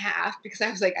week and a half because I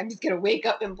was like, I'm just going to wake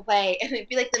up and play. And it'd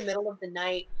be like the middle of the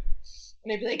night.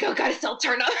 And I'd be like, oh, gotta sell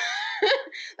turnip.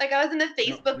 Like I was in a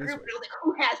Facebook group and I was like,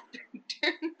 who has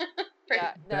turnip?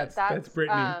 Yeah, no, that's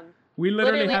Brittany. We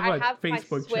literally have a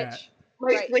Facebook chat.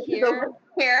 Right here.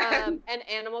 And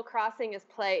Animal Crossing is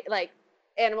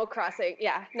Animal Crossing.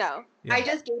 Yeah, no. Yeah. I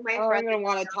just gave my friend. I'm gonna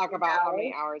want to talk about how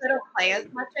many hours. I don't play as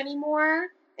much anymore.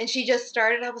 And she just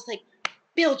started. I was like,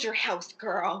 build your house,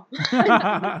 girl.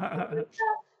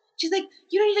 She's like,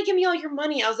 you don't need to give me all your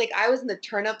money. I was like, I was in the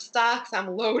turnip stocks.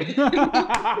 I'm loaded. There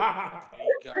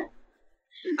you go.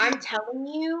 I'm telling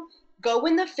you, go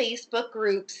in the Facebook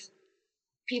groups.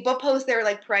 People post their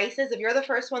like prices. If you're the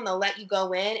first one, they'll let you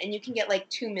go in, and you can get like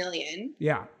 2 million.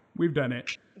 Yeah, we've done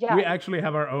it. Yeah. We actually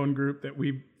have our own group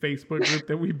Facebook group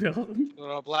that we built.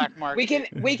 Little black market.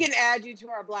 We can add you to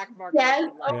our black market.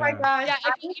 Yes. Oh my gosh. Yeah.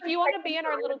 If you want to be in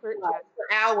our little group chat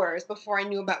for hours before I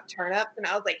knew about turnips, and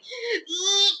I was like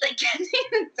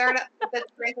turnips with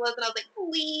sprinklers, and I was like,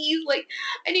 please, like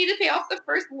I need to pay off the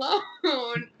first loan.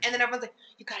 And then everyone's like,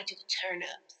 you gotta do the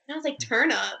turnips. And I was like,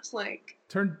 turnips, like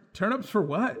turnips for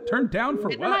what? Turn down for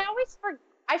what? And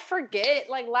I forget.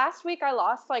 Like last week, I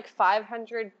lost like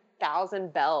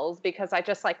 500,000 bells because I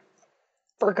just like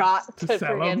forgot to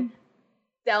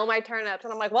sell my turnips,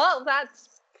 and I'm like, well,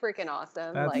 that's freaking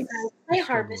awesome. Play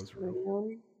Harvest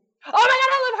Moon. Oh my god,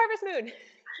 I love Harvest Moon.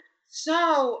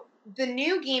 So the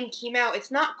new game came out.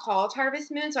 It's not called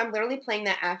Harvest Moon, so I'm literally playing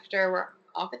that after we're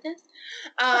off of this.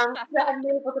 I haven't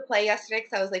been able to play yesterday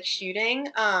because I was like shooting.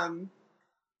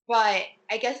 But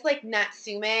I guess like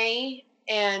Natsume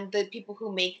and the people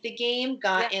who make the game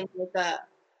got in like a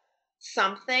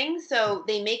something, so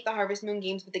they make the Harvest Moon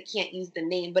games, but they can't use the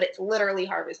name. But it's literally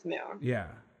Harvest Moon. Yeah.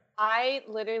 I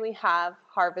literally have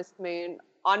Harvest Moon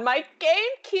on my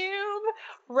GameCube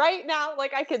right now.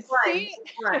 Like I could see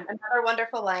Another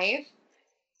Wonderful Life.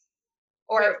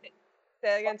 Or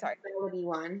say it again. Sorry. Melody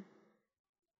one.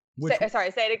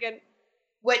 Sorry. Say it again.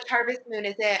 Which Harvest Moon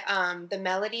is it? The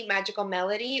Melody, Magical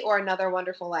Melody, or Another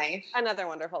Wonderful Life? Another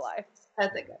Wonderful Life.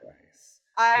 That's a good one.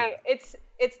 It's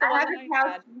the one that I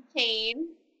had. Cane.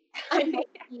 I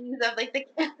make games of like the.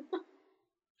 Those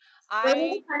are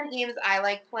the kind of games I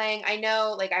like playing. I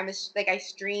know, like I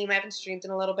stream. I haven't streamed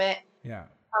in a little bit. Yeah.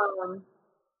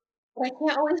 But I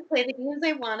can't always play the games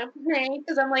I want to play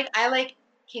because I'm like I like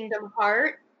Kingdom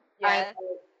Hearts. Yeah.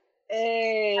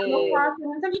 Animal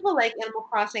Crossing. Some people like Animal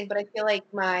Crossing, but I feel like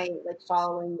my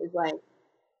following is like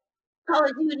Call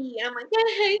of Duty, and I'm like,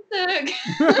 hey, suck.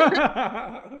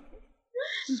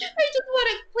 I just want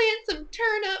to plant some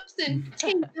turnips and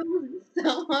take those and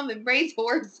sell them and raise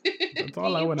horses. That's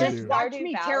all I want to do. Watch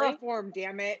me terraform,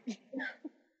 damn it.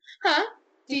 Huh?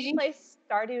 Did you play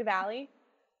Stardew Valley?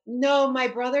 No, my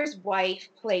brother's wife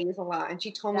plays a lot, and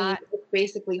she told me it's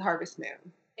basically Harvest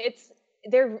Moon. It's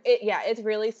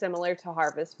really similar to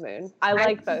Harvest Moon. I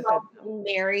like both of them.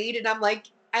 Married, and I'm like,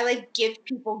 I like give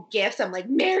people gifts. I'm like,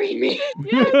 marry me.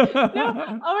 Yes.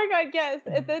 No. Oh my god, yes.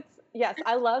 Yes,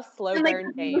 I love slow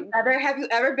burn games. Have you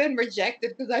ever been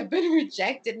rejected? Because I've been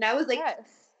rejected, and I was like, yes.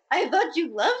 I thought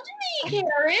you loved me,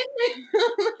 Karen.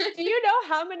 Do you know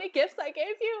how many gifts I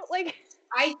gave you? Like,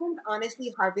 I think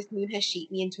honestly, Harvest Moon has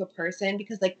shaped me into a person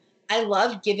because I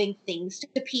love giving things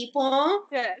to people.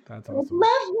 Yeah, that's awesome.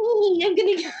 Love me. I'm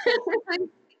gonna give.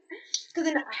 Because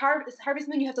in Harvest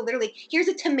Moon, you have to literally, here's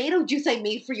a tomato juice I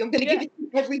made for you. I'm gonna give it to you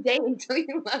every day until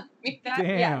you love me.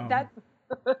 Damn.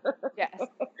 Yes.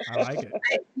 I like it.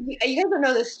 You guys don't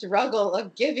know the struggle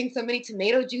of giving somebody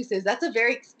tomato juices. That's a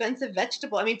very expensive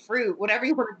vegetable. I mean, fruit, whatever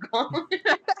you want to call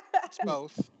it. It's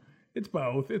both. It's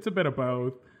both. It's a bit of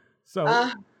both. So,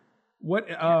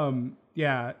 I'm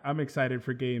excited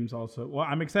for games also. Well,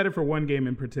 I'm excited for one game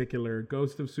in particular.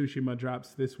 Ghost of Tsushima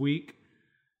drops this week.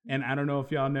 And I don't know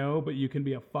if y'all know, but you can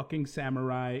be a fucking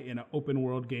samurai in an open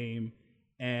world game.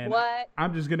 And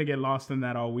I'm just going to get lost in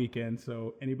that all weekend.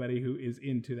 So anybody who is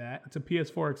into that, it's a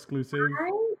PS4 exclusive.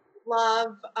 I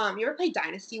love, you ever play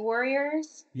Dynasty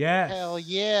Warriors? Yes. Hell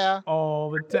yeah. All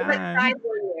the time.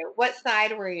 What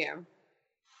side were you?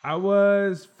 I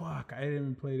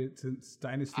haven't played it since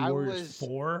Dynasty Warriors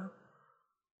 4.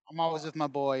 I'm always with my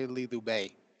boy Lee Liu Bei.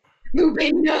 Liu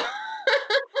Bei, no.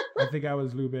 I think I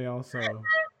was Liu Bei also.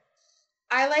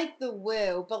 I like the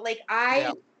Wu, but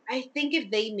I think if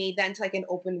they made that into an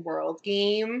open world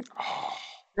game,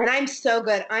 and I'm so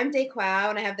good. I'm Daquao,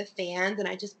 and I have the fans, and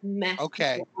I just mess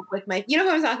with my. You know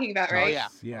who I'm talking about, right? Oh yeah.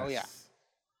 Yes.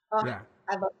 Oh yeah. Yeah.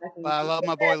 I love that game. But I love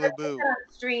my boy Lubu. On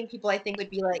stream, people I think would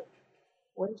be like,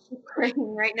 "What is she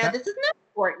playing right now? This is not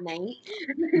Fortnite."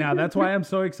 Now that's why I'm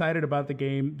so excited about the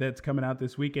game that's coming out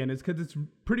this weekend. Is because it's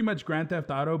pretty much Grand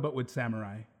Theft Auto, but with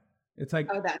samurai. It's like,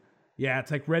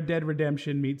 it's like Red Dead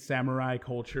Redemption meets samurai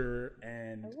culture,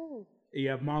 and you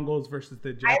have Mongols versus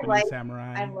the Japanese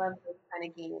samurai. I love those kind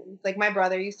of games. Like my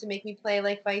brother used to make me play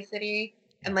like Vice City,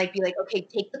 and like be like, "Okay,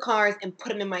 take the cars and put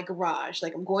them in my garage.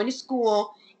 Like I'm going to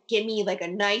school, get me like a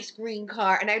nice green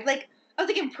car." And I was like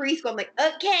in preschool. I'm like,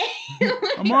 "Okay,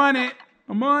 like, I'm on it.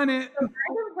 I'm on it." So I've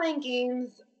been playing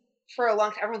games for a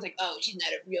long time. Everyone's like, "Oh, she's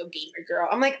not a real gamer girl."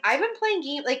 I'm like, I've been playing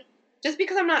games like just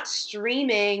because I'm not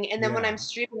streaming, and then when I'm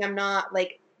streaming, I'm not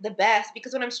like the best,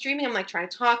 because when I'm streaming, I'm like trying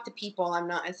to talk to people. I'm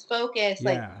not as focused.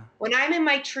 Like when I'm in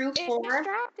my true form,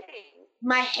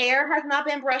 my hair has not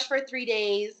been brushed for 3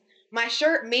 days. My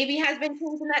shirt maybe has been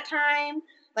changed in that time.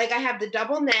 Like I have the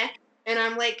double neck, and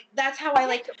I'm like, that's how I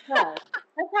like to play.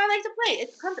 That's how I like to play.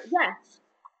 It's comfort. Yes.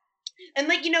 And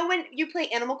like, you know, when you play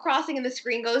Animal Crossing and the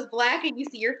screen goes black and you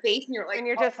see your face and you're like,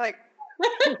 just like,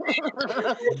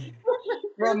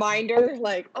 reminder,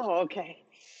 like, oh, okay.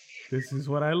 This is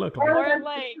what I look like. Or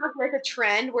like a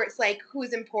trend where it's like,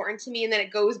 who's important to me, and then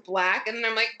it goes black, and then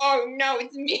I'm like, oh no,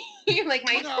 it's me. Like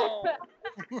my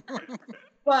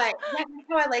But that's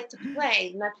how I like to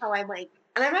play, and that's how I like.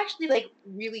 And I'm actually like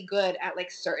really good at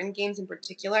like certain games in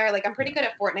particular. Like I'm pretty good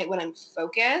at Fortnite when I'm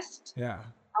focused. Yeah.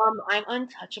 I'm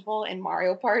untouchable in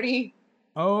Mario Party.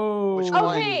 Oh.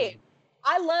 Okay.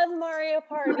 I love Mario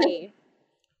Party.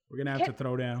 We're gonna have to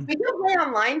throw down. We can play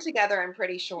online together, I'm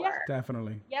pretty sure. Yes.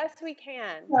 Definitely. Yes, we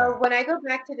can. So when I go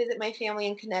back to visit my family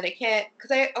in Connecticut,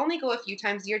 because I only go a few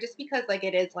times a year, just because like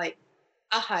it is like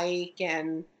a hike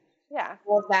and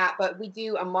all of that. But we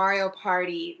do a Mario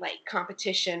Party like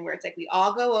competition where it's like we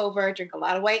all go over, drink a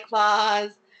lot of White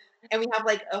Claws, and we have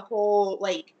like a whole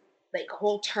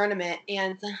whole tournament.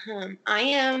 And I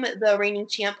am the reigning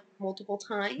champ multiple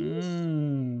times.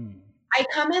 I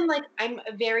come in like I'm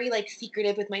very like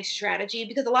secretive with my strategy,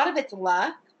 because a lot of it's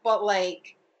luck, but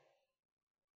like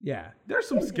there's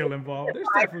some skill involved. There's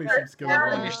definitely some skill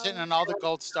involved. And you're sitting on all the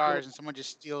gold stars and someone just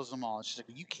steals them all. It's just like,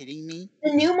 are you kidding me?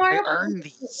 The new Mario earned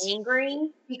is these.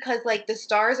 angry because like the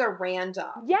stars are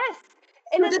random. Yes.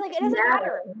 And it's like, it doesn't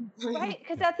matter, right?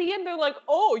 Because at the end, they're like,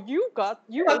 oh, you have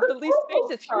the least spaces.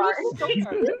 Here's a star.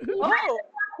 Oh.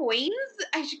 Coins?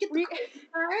 I should get the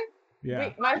star.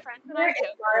 Yeah. My friends and I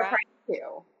Mario Party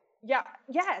too. Yeah.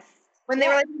 Yes. When they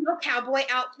were like little cowboy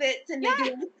outfits and they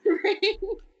do.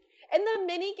 And the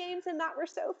mini games in that were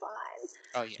so fun.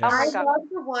 Oh yeah. I love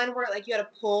the one where like you had to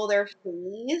pull their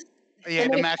face. Yeah,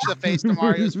 to match the face to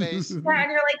Mario's face. Yeah,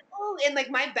 and you're like, oh, and like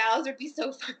my bows would be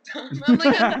so fucked up. I'm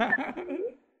like, I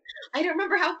don't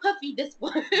remember how puffy this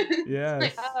was.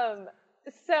 Yes.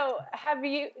 So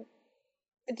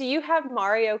do you have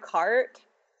Mario Kart?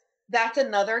 That's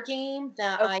another game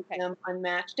that I am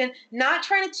unmatched in. Not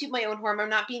trying to toot my own horn. I'm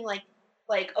not being like,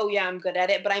 oh yeah, I'm good at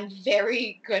it, but I'm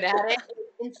very good at it.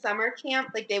 In summer camp,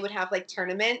 like they would have like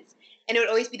tournaments, and it would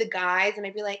always be the guys, and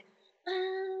I'd be like,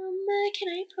 can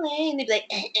I play? And they'd be like,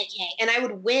 okay. And I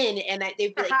would win, and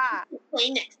they'd be like,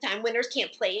 play next time. Winners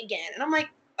can't play again. And I'm like,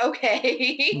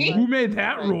 okay. Who made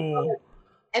that rule?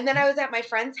 And then I was at my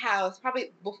friend's house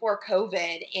probably before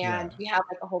COVID, and we had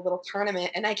like a whole little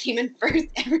tournament, and I came in first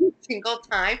every single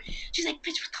time. She's like,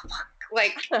 bitch, what the fuck?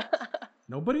 Like,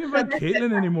 nobody invite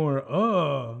Caitlin anymore.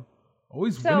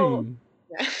 Always winning.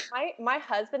 My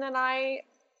husband and I,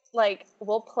 like,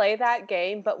 we'll play that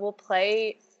game, but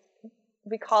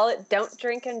we call it Don't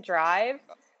Drink and Drive.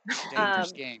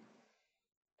 Dangerous game.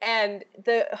 And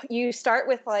you start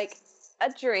with like a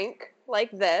drink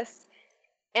like this,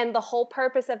 and the whole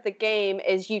purpose of the game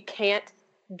is you can't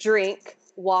drink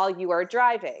while you are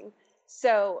driving.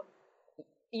 So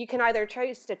you can either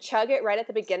choose to chug it right at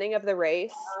the beginning of the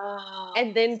race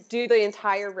and then do the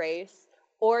entire race,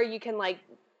 or you can like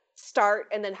start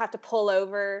and then have to pull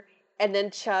over and then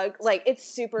chug. Like, it's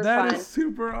super fun. That is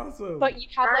super awesome. But you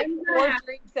have like 4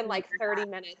 drinks in like 30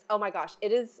 minutes. Oh my gosh.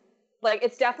 It is like,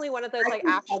 it's definitely one of those like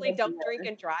actually don't drink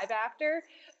and drive after,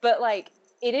 but like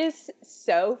it is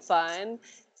so fun.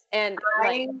 And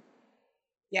like,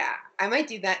 I might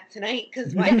do that tonight,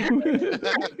 because why not?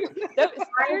 The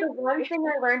one thing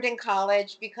I learned in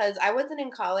college, because I wasn't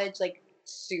in college like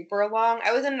super long.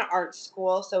 I was in an art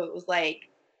school, so it was like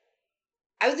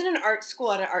I was in an art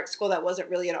school at an art school that wasn't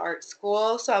really an art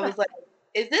school. So I was like,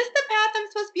 is this the path I'm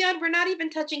supposed to be on? We're not even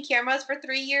touching cameras for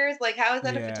 3 years. Like, how is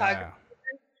that a photographer?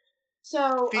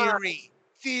 So theory.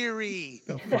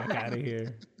 The fuck out of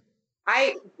here.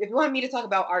 If you want me to talk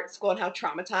about art school and how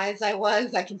traumatized I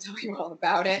was, I can tell you all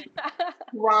about it.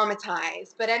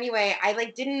 Traumatized. But anyway, I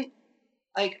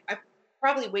I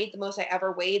probably weighed the most I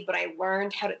ever weighed, but I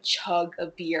learned how to chug a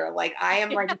beer. Like I am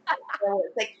like,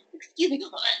 it's like, excuse me,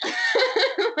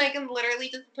 like I'm literally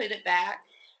just put it back.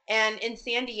 And in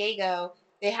San Diego,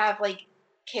 they have like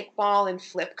kickball and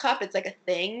flip cup. It's like a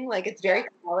thing. Like it's very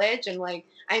college, and like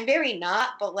I'm very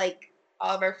not, but like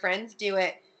all of our friends do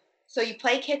it. So you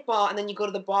play kickball, and then you go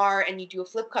to the bar and you do a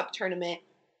flip cup tournament.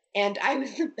 And I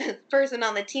was the best person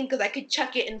on the team because I could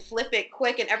chuck it and flip it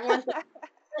quick, and everyone's like,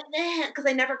 because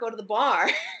I never go to the bar.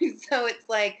 So it's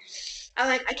like, I'm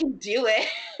like, I can do it.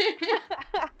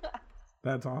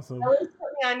 That's awesome. Always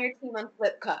put me on your team on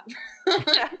Flip Cup.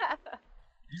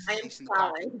 I am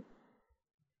solid.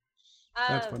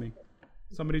 That's funny.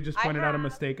 Somebody just pointed out a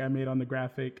mistake I made on the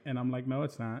graphic, and I'm like, no,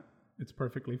 it's not. It's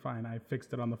perfectly fine. I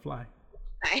fixed it on the fly.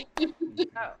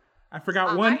 I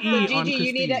forgot one E on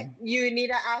Christine. You need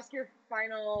to ask your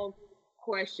final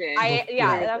question.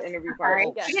 That's interview part.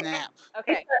 Snap.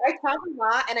 Okay. I talk a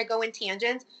lot and I go in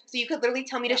tangents, so you could literally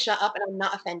tell me to shut up and I'm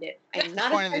not offended. I'm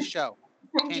not point of the show.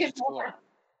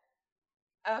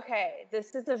 Okay,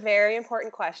 this is a very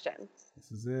important question.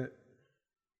 This is it.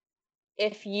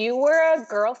 If you were a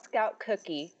Girl Scout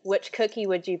cookie, which cookie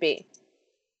would you be?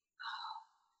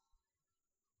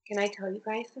 Can I tell you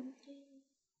guys something?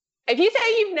 If you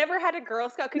say you've never had a Girl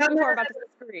Scout cookie before, I'm about to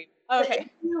scream. Okay.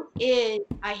 The issue is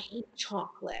I hate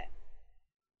chocolate.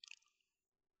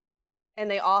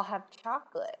 And they all have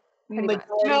chocolate. No,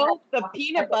 the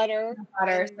peanut butter. So it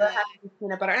has to be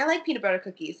peanut butter. And I like peanut butter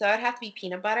cookies, so it'd have to be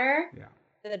peanut butter. Yeah.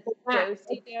 The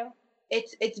toasty dough.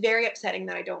 It's very upsetting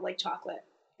that I don't like chocolate.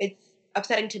 It's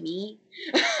upsetting to me.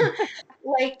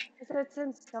 Like, it's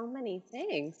in so many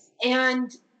things.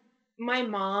 And my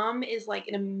mom is like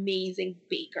an amazing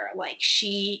baker. Like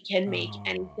she can make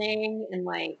anything, and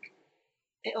like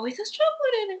it always has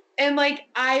chocolate in it. And like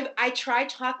I try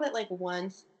chocolate like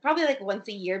once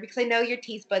a year, because I know your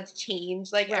taste buds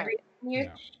change like every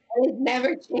year. And it's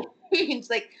never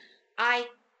changed. Like I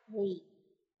hate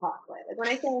chocolate. Like when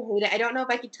I say I hate it, I don't know if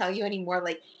I could tell you anymore.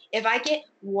 Like if I get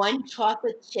one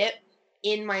chocolate chip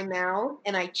in my mouth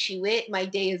and I chew it, my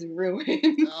day is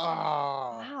ruined.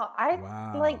 Wow.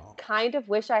 I like kind of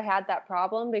wish I had that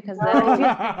problem, because then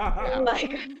I feel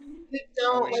like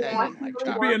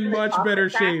we'd be in much better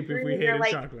shape if we hated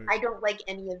chocolate. I don't like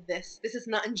any of this. This is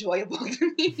not enjoyable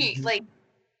to me. Like,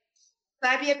 so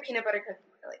I'd be a peanut butter cookie.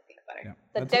 I like peanut butter.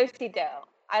 Yeah, the toasty dough.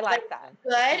 I like that.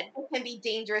 Good. It can be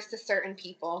dangerous to certain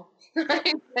people.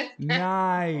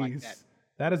 Nice.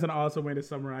 That is an awesome way to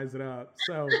summarize it up.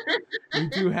 So we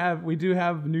do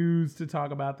have news to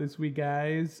talk about this week,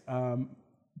 guys.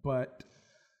 But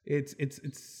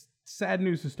it's sad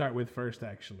news to start with first,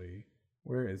 actually.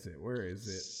 Where is it?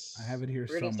 I have it here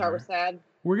somewhere. We're gonna start with sad.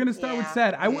 We're gonna start with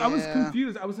sad. I was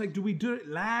confused. I was like, do we do it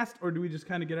last, or do we just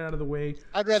kind of get it out of the way?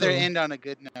 I'd rather end on a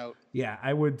good note. Yeah,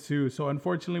 I would too. So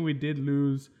unfortunately, we did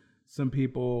lose some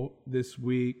people this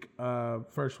week.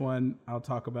 First one I'll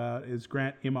talk about is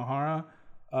Grant Imahara.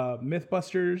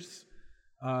 Mythbusters.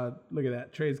 Look at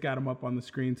that. Trey's got him up on the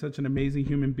screen. Such an amazing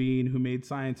human being who made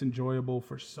science enjoyable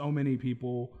for so many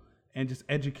people and just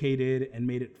educated and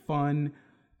made it fun.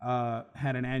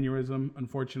 Had an aneurysm,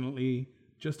 unfortunately.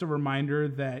 Just a reminder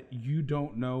that you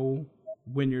don't know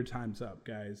when your time's up,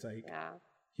 guys. Like,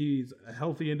 he's a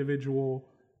healthy individual,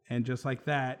 and just like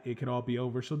that, it could all be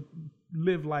over. So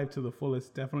live life to the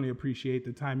fullest. Definitely appreciate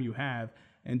the time you have.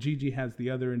 And Gigi has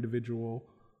the other individual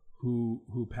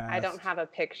who passed. I don't have a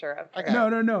picture of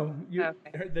her. No. You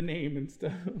heard the name and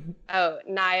stuff. Oh,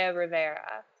 Naya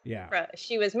Rivera. Yeah.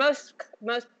 She was most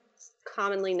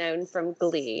commonly known from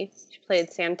Glee. She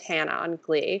played Santana on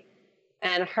Glee.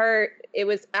 And it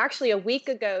was actually a week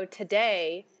ago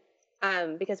today,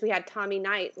 because we had Tommy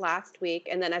Knight last week.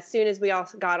 And then as soon as we all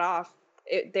got off,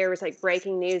 there was like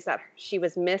breaking news that she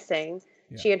was missing.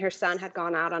 Yeah. She and her son had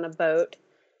gone out on a boat.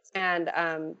 And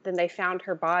then they found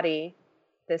her body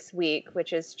this week,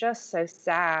 which is just so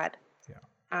sad. Yeah.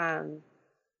 I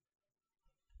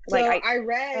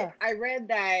read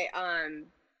that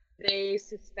they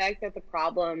suspect that the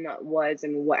problem was,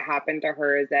 and what happened to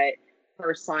her is that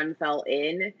her son fell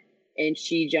in and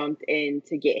she jumped in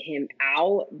to get him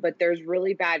out, but there's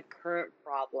really bad current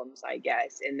problems, I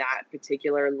guess, in that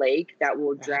particular lake that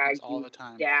will drag you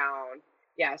down.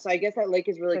 Yeah, so I guess that lake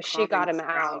is really she got him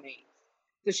out.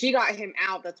 So she got him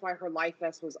out. That's why her life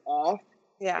vest was off.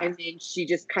 Yeah. And then she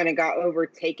just kind of got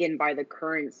overtaken by the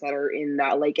currents that are in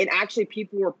that lake. And actually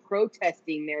people were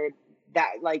protesting there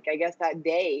that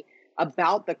day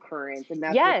about the currents. And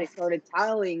that's what they started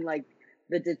telling, like,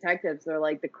 the detectives are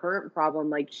like, the current problem,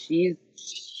 like she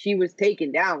was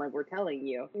taken down, like we're telling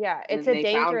you. Yeah, it's And a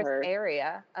they found dangerous her.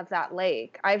 area of that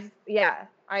lake.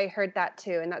 I heard that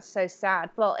too, and that's so sad.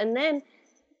 Well, and then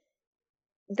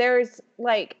there's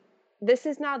like, this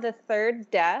is now the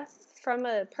third death from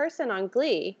a person on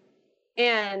Glee,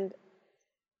 and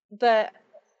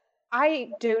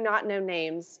I do not know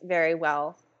names very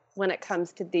well when it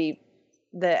comes to the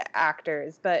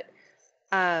actors, but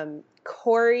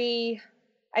Corey,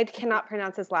 I cannot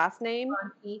pronounce his last name.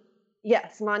 Monteith.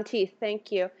 Yes, Monteith.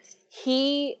 Thank you.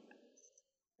 He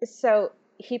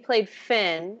played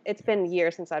Finn. It's been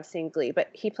years since I've seen Glee, but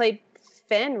he played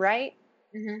Finn, right?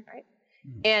 Mm-hmm. Right.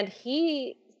 And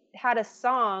he had a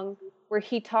song where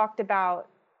he talked about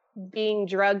being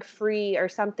drug free or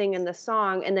something in the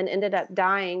song, and then ended up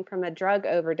dying from a drug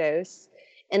overdose.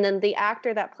 And then the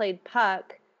actor that played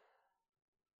Puck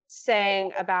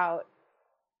sang about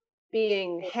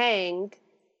being hanged,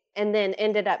 and then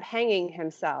ended up hanging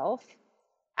himself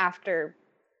after.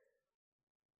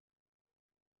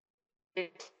 And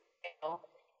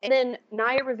then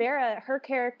Naya Rivera, her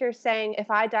character sang "If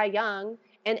I Die Young,"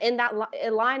 and in that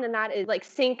line in that is like,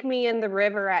 "Sink me in the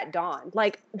river at dawn."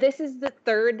 Like, this is the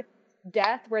third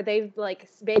death where they've like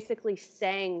basically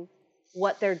sang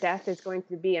what their death is going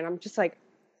to be, and I'm just like,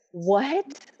 what?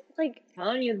 Like,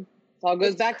 Telling you, it all goes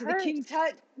it's back to the cursed. King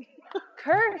Tut.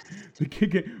 Cursed.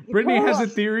 Brittany has a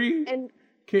theory. And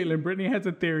Caitlin, Brittany has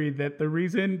a theory that the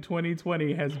reason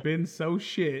 2020 has been so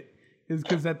shit is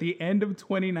because at the end of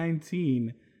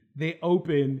 2019, they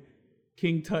opened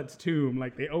King Tut's tomb.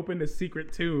 Like, they opened a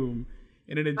secret tomb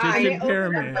in an Egyptian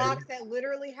pyramid. Opened a box that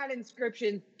literally had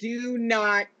inscriptions, "Do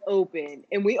not open."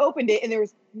 And we opened it, and there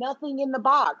was nothing in the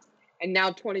box. And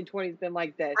now 2020's been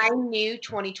like this. I knew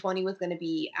 2020 was going to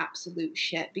be absolute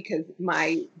shit because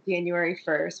my January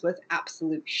 1st was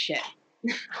absolute shit.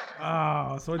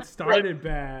 Oh, so it started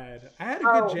bad. I had a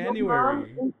good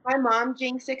January. My mom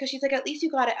jinxed it because she's like, at least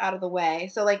you got it out of the way.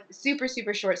 So, like, super,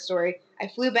 super short story. I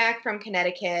flew back from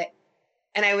Connecticut,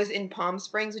 and I was in Palm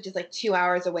Springs, which is like 2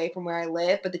 hours away from where I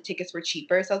live, but the tickets were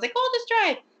cheaper. So I was like, oh, I'll just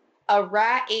drive. A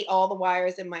rat ate all the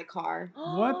wires in my car.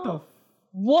 What the?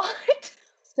 what?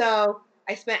 So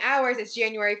I spent hours. It's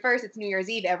January 1st. It's New Year's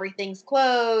Eve. Everything's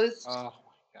closed. Oh, my God.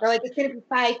 They're like, it's going to be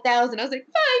 $5,000. I was like,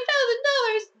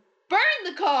 $5,000? Burn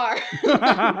the car.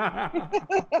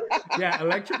 Yeah,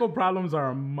 electrical problems are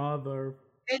a mother.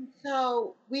 And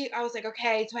so I was like,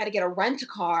 okay. So I had to get a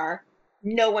rent-a-car.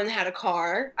 No one had a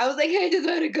car. I was like, I just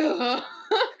want to go home.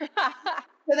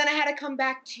 So then I had to come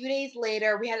back 2 days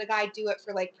later. We had a guy do it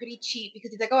for like pretty cheap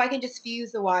because he's like, oh, I can just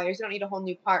fuse the wires. You don't need a whole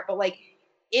new part. But like,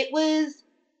 it was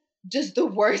just the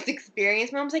worst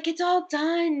experience. Mom's like, it's all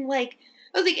done. Like,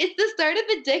 I was like, it's the start of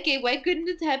a decade. Why couldn't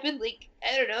this happen? Like,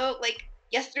 I don't know, like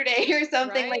yesterday or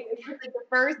something. Right. Like, it was like the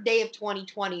first day of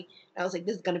 2020. And I was like,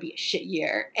 this is going to be a shit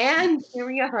year. And here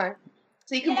we are.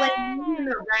 So you can blame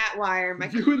the rat wire.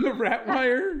 You and the rat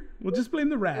wire? Well, just blame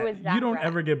the rat. It was that You don't rat.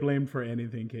 ever get blamed for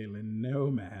anything, Caitlin.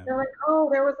 No, man. They're like, oh,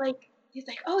 there was like, he's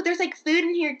like, oh, there's like food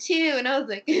in here too. And I was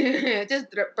like, just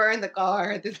burn the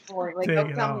car at this point. Like, Take don't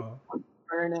it tell me all. to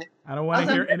burn it. I don't want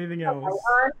to hear anything else.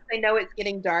 I know it's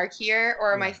getting dark here,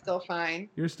 or am I Yeah. still fine?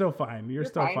 You're still fine. You're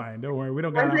still fine. fine. Don't worry. We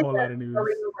don't got a whole lot of news.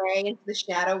 Going away into the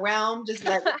shadow realm, just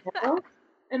let me know,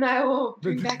 and I will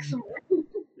bring back some more.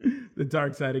 The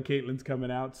dark side of Caitlin's coming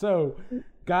out. So,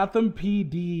 Gotham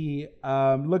PD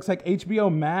looks like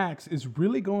HBO Max is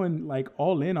really going like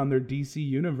all in on their DC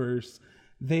universe.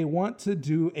 They want to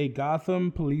do a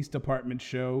Gotham Police Department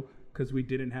show because we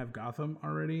didn't have Gotham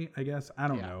already, I guess. I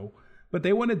don't know. But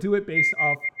they want to do it based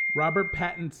off Robert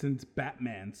Pattinson's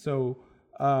Batman. So,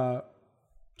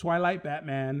 Twilight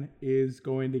Batman is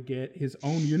going to get his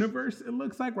own universe. It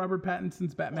looks like Robert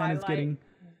Pattinson's Batman is getting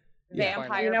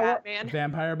Vampire You know what? Batman.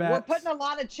 vampire bats. We're putting a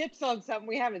lot of chips on something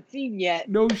we haven't seen yet.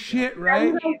 No shit,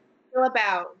 right? How do you feel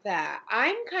about that?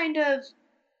 I'm kind of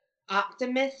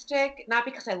optimistic, not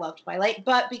because I love Twilight,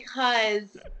 but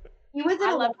because he was in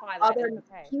I a lot love of Twilight. other. It's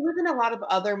okay. He was in a lot of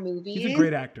other movies. He's a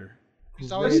great actor.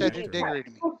 He's always Great such a actor. digger to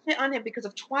me. People shit on him because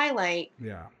of Twilight,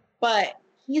 Yeah, but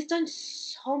he's done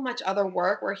so much other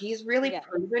work where he's really Yeah.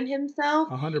 proven himself.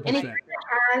 100%. And he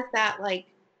has that like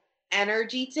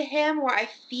energy to him where I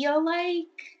feel like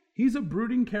He's a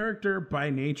brooding character by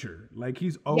nature. Like,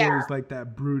 he's always like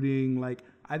that brooding. Like,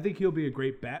 I think he'll be a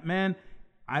great Batman.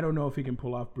 I don't know if he can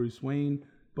pull off Bruce Wayne,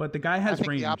 but the guy I has think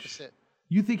range. the opposite.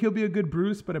 You think he'll be a good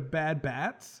Bruce, but a bad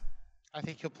Bats? I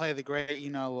think he'll play the great,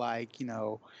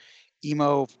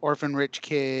 emo orphan rich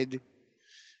kid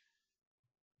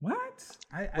What?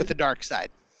 with the dark side.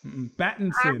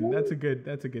 Battinson. That's a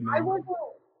good name.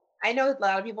 I know a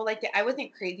lot of people liked it. I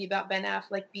wasn't crazy about Ben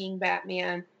Affleck being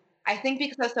Batman. I think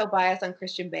because I was so biased on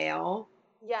Christian Bale.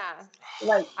 Yeah.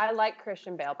 Like, I like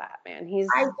Christian Bale Batman.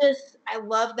 I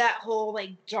love that whole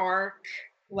like dark,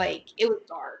 like it was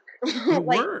dark. It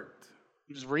like, worked.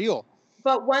 It was real.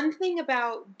 But one thing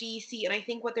about DC, and I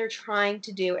think what they're trying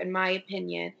to do, in my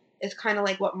opinion, is kind of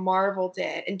like what Marvel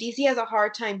did. And DC has a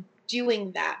hard time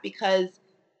doing that because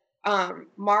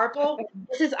Marvel,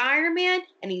 this is Iron Man,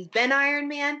 and he's been Iron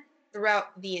Man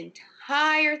throughout the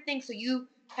entire thing. So you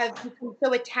have become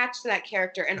so attached to that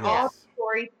character, and all the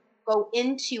stories go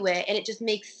into it, and it just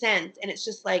makes sense. And it's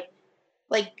just like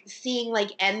seeing like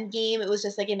Endgame, it was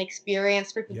just like an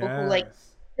experience for people who like,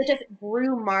 it just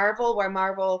grew Marvel, where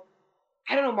Marvel,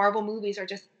 I don't know, Marvel movies are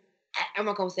just, I'm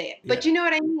not going to say it, but you know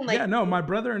what I mean? Like, yeah, no, my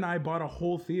brother and I bought a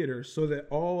whole theater so that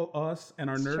all us and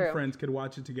our nerd friends could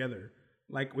watch it together.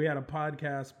 Like, we had a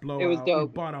podcast blowout. It was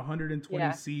dope. We bought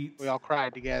 120 seats. We all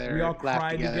cried together. We all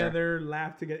cried together,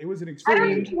 laughed together. It was an I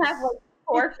experience. don't even have like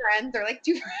 4 friends or like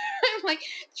 2 friends. I'm like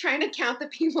trying to count the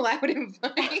people I would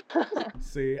invite.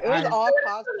 See, It was all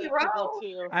positive people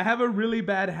too. I have a really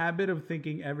bad habit of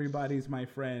thinking everybody's my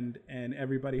friend and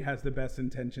everybody has the best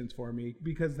intentions for me,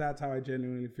 because that's how I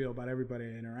genuinely feel about everybody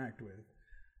I interact with.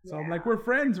 So I'm like, we're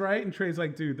friends, right? And Trey's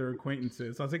like, dude, they're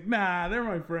acquaintances. So I was like, nah, they're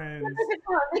my friends.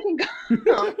 They can go.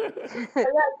 But yeah,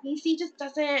 DC just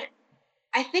doesn't.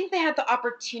 I think they had the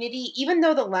opportunity, even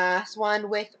though the last one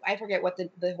with, I forget what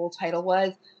the whole title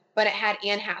was, but it had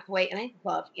Anne Hathaway, and I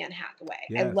love Anne Hathaway.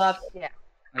 Yes. I love it. Yeah.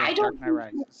 I don't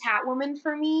think she's Catwoman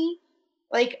for me.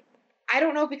 Like, I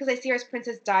don't know, because I see her as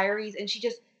Princess Diaries, and she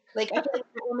just, like, I feel like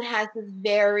Catwoman has this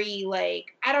very, like,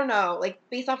 I don't know, like,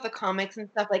 based off the comics and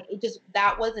stuff, like, it just,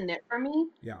 that wasn't it for me.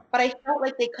 Yeah. But I felt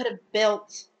like they could have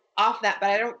built off that, but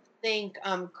I don't think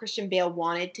Christian Bale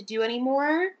wanted to do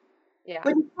anymore. Yeah.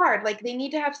 But it's hard. Like, they need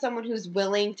to have someone who's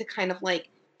willing to kind of, like,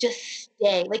 just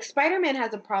stay. Like, Spider-Man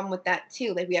has a problem with that,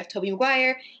 too. Like, we have Tobey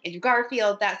Maguire, Andrew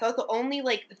Garfield, so that's the only,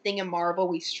 like, thing in Marvel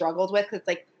we struggled with, because,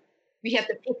 like, we have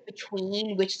to pick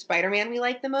between which Spider-Man we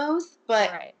like the most,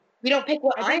 but we don't pick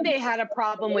what I think they had a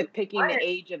problem with picking the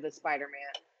age of the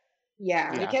Spider-Man.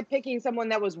 Yeah. They kept picking someone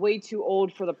that was way too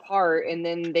old for the part, and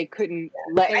then they couldn't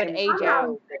let him age out.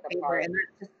 And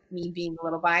that's just me being a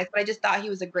little biased, but I just thought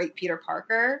he was a great Peter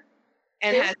Parker.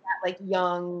 And has that, like,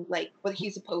 young, like, what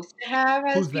he's supposed to have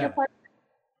as Peter Parker.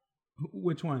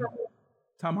 Which one?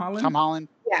 Tom Holland? Tom Holland.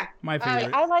 Yeah. My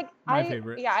favorite. My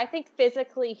favorite. Yeah, I think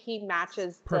physically he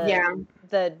matches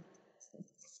the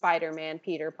Spider-Man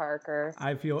Peter Parker.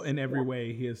 I feel in every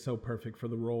way he is so perfect for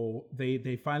the role.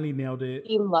 They finally nailed it.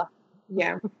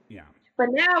 Yeah. Yeah. But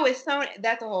now with Sony,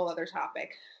 that's a whole other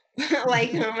topic.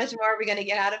 Like, how much more are we going to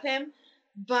get out of him?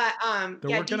 But,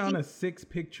 they're working on a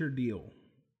 6-picture deal.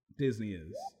 Disney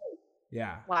is.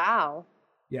 Yeah. Wow.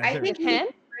 Yeah. I think he's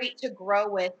great to grow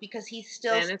with, because he's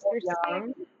still so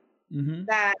young. Mm-hmm.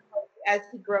 That as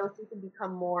he grows, he can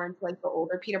become more into, like, the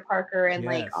older Peter Parker and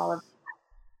like all of that.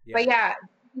 Yeah. But yeah,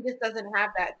 he just doesn't have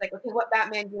that. It's like, okay, what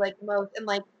Batman do you like the most? And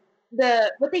like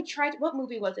what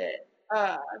movie was it?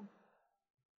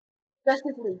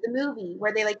 Justice League, the movie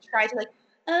where they like tried to like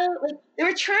they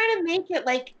were trying to make it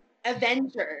like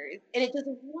Avengers, and it just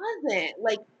wasn't.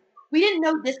 Like, we didn't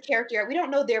know this character. We don't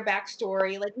know their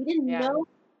backstory. Like, we didn't know.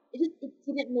 It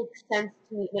didn't make sense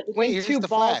to me. It was went too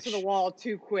balls to the wall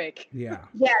too quick. Yeah.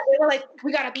 Yeah, they were like,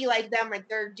 we gotta be like them. Like,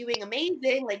 they're doing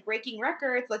amazing, like breaking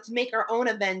records. Let's make our own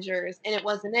Avengers, and it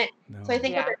wasn't it. No. So I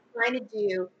think what they're trying to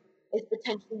do is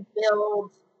potentially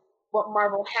build what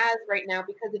Marvel has right now,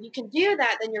 because if you can do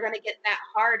that, then you're gonna get that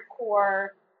hardcore,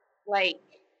 like,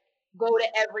 go to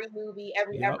every movie,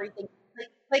 everything.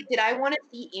 Like, did I want to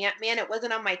see Ant-Man? It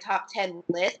wasn't on my top 10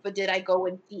 list, but did I go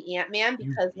and see Ant-Man?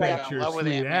 Because, like, your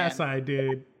sweet ass, I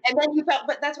did. And then you felt,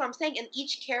 but that's what I'm saying. And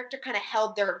each character kind of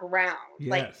held their ground. Yes.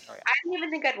 Like, I didn't even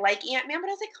think I'd like Ant-Man, but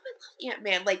I was like, oh, I love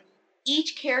Ant-Man. Like,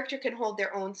 each character can hold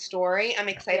their own story. I'm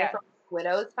excited for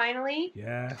Widows finally.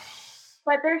 Yes.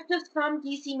 But there's just some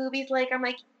DC movies, like, I'm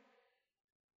like,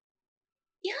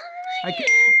 yeah.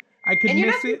 I could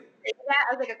miss it. That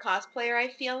as like a cosplayer, I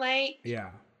feel like. Yeah.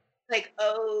 Like,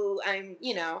 oh, I'm,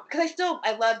 because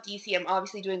I love DC. I'm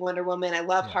obviously doing Wonder Woman. I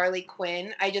love Harley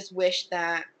Quinn. I just wish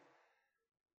that,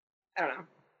 I don't know,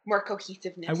 more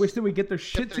cohesiveness. I wish that we get their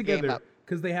shit together,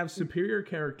 because they have superior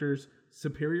characters,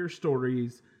 superior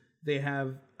stories. They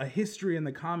have a history in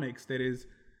the comics that is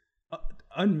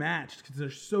unmatched, because they're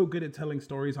so good at telling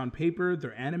stories on paper.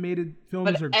 Their animated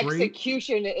films are great.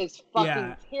 Execution is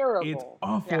fucking terrible. It's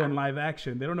awful in live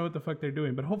action. They don't know what the fuck they're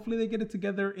doing, but hopefully they get it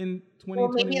together in 2021.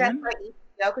 Well, maybe that's right.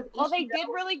 Well, they did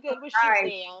really good with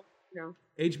Shazam.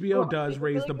 HBO does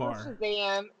raise the bar.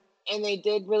 Shazam, and they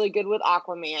did really good with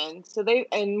Aquaman. So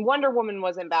and Wonder Woman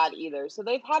wasn't bad either. So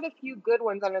they've had a few good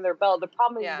ones under their belt. The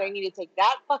problem is they need to take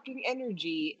that fucking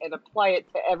energy and apply it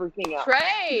to everything else.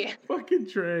 Trey. Fucking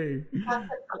Trey.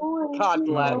 God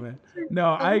bless. Oh,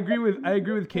 no, I agree with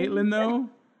Caitlin though.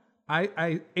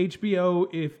 I HBO,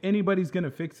 if anybody's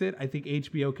gonna fix it, I think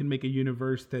HBO can make a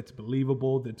universe that's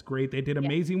believable, that's great. They did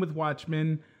amazing with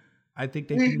Watchmen. I think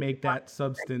they can make that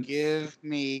substance. Give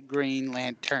me Green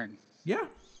Lantern. Yeah,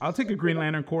 I'll take a Green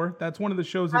Lantern Corps. That's one of the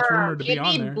shows that's rumored to be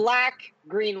on there. Black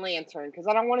Green Lantern, because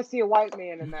I don't want to see a white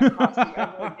man in that costume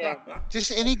ever again.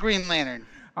 Just any Green Lantern.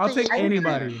 I'll take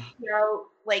anybody.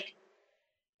 Like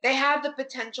they have the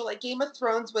potential. Like Game of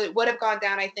Thrones would have gone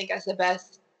down, I think, as the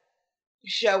best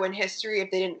show in history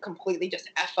if they didn't completely just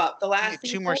F up the last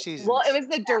season. 2 more seasons. Well, it was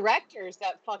the directors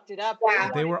that fucked it up. Yeah.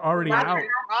 They were already out.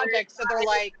 Project, so they're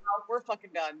like, we're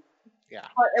fucking done. Yeah.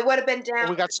 It would have been down. Well,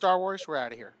 we got Star Wars. We're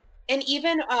out of here. And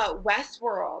even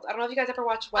Westworld. I don't know if you guys ever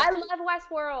watched Westworld. I love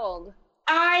Westworld.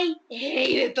 I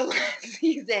hated the last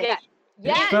season.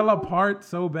 It fell apart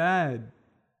so bad.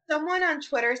 Someone on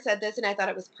Twitter said this, and I thought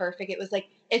it was perfect. It was like,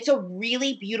 it's a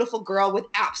really beautiful girl with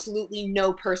absolutely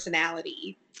no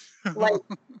personality. Like,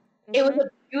 it was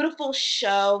a beautiful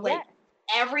show, like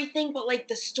everything, but like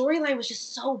the storyline was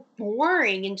just so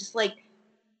boring and just like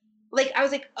I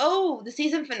was like, oh, the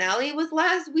season finale was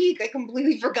last week. I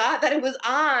completely forgot that it was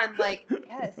on. Like,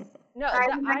 yes, no,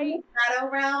 I'm in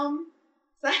Shadow Realm,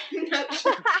 so I'm not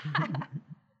sure. Should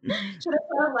I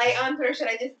put a light on, or should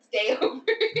I just stay over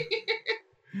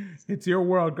here? It's your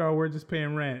world, girl. We're just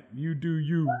paying rent. You do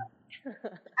you.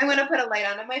 I'm gonna put a light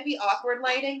on. It might be awkward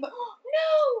lighting, but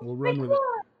no. We'll run with it.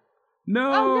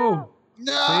 No. Oh,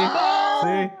 No.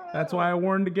 See? That's why I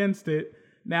warned against it.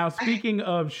 Now, speaking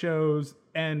of shows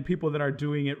and people that are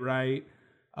doing it right,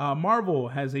 Marvel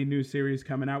has a new series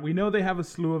coming out. We know they have a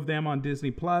slew of them on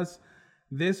Disney Plus.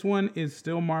 This one is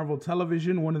still Marvel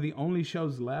Television, one of the only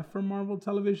shows left from Marvel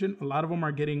Television. A lot of them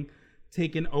are getting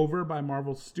taken over by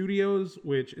Marvel Studios,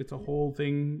 which it's a whole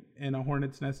thing and a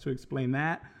hornet's nest to explain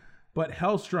that. But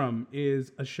Hellstrom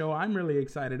is a show I'm really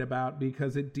excited about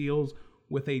because it deals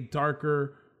with a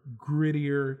darker,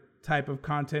 grittier type of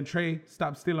content. Trey,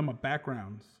 stop stealing my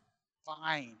backgrounds.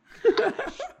 Fine.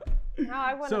 No,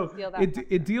 I want to steal that.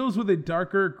 It deals with a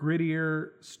darker,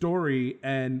 grittier story,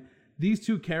 and these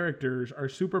two characters are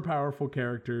super powerful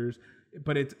characters,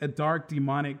 but it's a dark,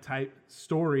 demonic type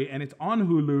story, and it's on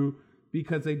Hulu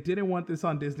because they didn't want this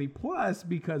on Disney Plus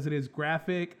because it is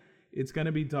graphic. It's going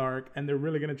to be dark, and they're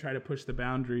really going to try to push the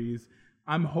boundaries.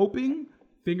 I'm hoping,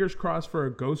 fingers crossed, for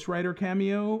a Ghost Rider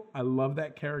cameo. I love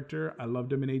that character. I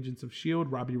loved him in Agents of S.H.I.E.L.D.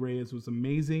 Robbie Reyes was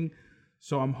amazing.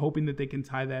 So I'm hoping that they can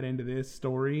tie that into this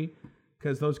story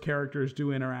because those characters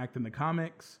do interact in the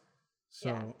comics.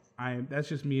 So that's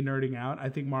just me nerding out. I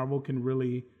think Marvel can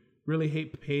really, really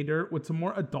hate pay dirt with some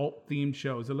more adult-themed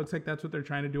shows. It looks like that's what they're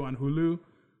trying to do on Hulu.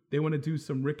 They want to do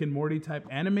some Rick and Morty type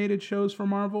animated shows for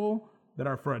Marvel that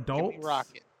are for adults. Give me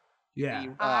Rocket. Yeah.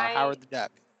 Howard the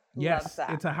Duck. Yes,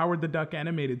 it's a Howard the Duck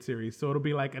animated series. So it'll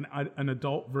be like an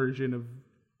adult version of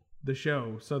the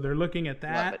show. So they're looking at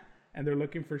that, and they're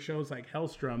looking for shows like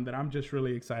Hellstrom that I'm just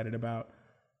really excited about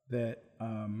that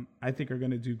I think are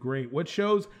going to do great. What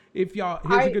shows, here's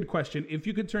a good question. If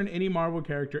you could turn any Marvel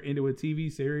character into a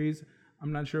TV series,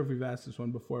 I'm not sure if we've asked this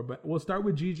one before, but we'll start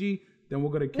with Gigi, then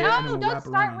we'll go to Kit, and then we'll wrap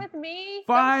around. No, don't start with me.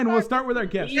 Fine, we'll start with our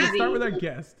guest. We'll start with our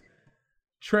guest.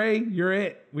 Trey, you're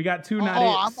it. We got two not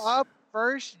its. I'm up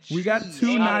first. We got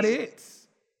two not its.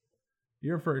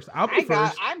 You're first. I'll be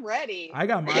first. I'm ready. I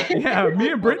got mine. Yeah,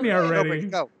 me and Brittany are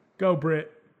ready. Go,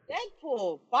 Britt.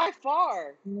 Deadpool, by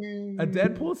far. A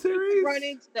Deadpool series? You could run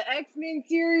into the X-Men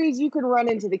series. You could run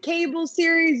into the Cable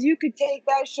series. You could take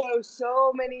that show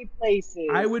so many places.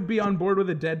 I would be on board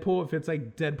with a Deadpool if it's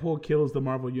like Deadpool kills the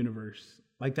Marvel Universe.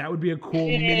 Like, that would be a cool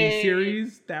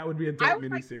mini-series. That would be a dope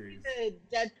mini-series. The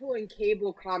Deadpool and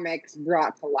Cable comics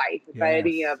brought to life, if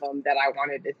any of them that I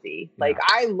wanted to see. Like,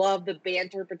 I love the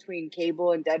banter between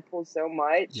Cable and Deadpool so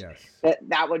much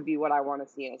that would be what I want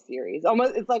to see in a series.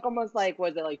 It's almost like,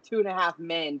 was it like 2.5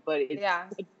 Men, but it's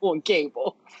Deadpool and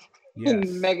Cable. And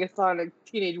Megasonic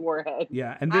Teenage Warhead.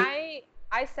 Yeah, and I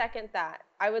second that.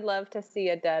 I would love to see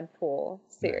a Deadpool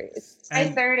series. I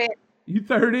third it. You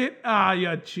third it? Ah,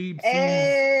 you cheap.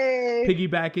 Hey.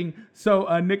 Piggybacking. So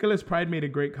Nicholas Pride made a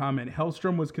great comment.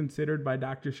 Hellstrom was considered by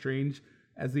Doctor Strange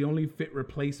as the only fit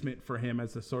replacement for him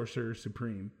as the Sorcerer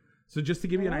Supreme. So just to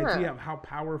give you an idea of how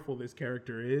powerful this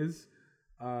character is,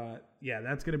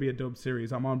 that's going to be a dope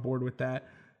series. I'm on board with that.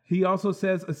 He also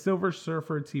says a Silver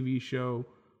Surfer TV show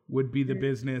would be the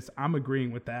business. I'm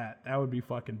agreeing with that. That would be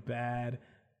fucking bad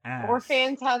ass. Or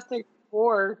Fantastic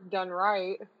 4 done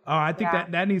right. Oh, I think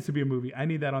that needs to be a movie. I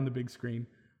need that on the big screen.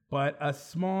 But a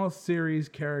small series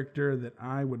character that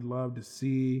I would love to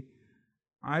see,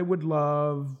 I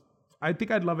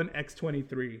think I'd love an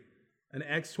X-23. An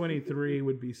X-23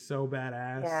 would be so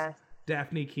badass. Yeah.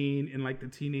 Daphne Keane in like the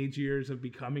teenage years of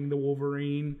becoming the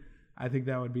Wolverine. I think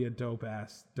that would be a dope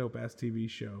ass TV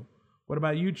show. What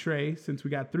about you, Trey? Since we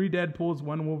got 3 Deadpools,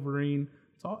 1 Wolverine,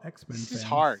 it's all X-Men fans. This is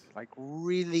hard. Like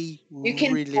really, you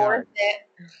can really force hard. it.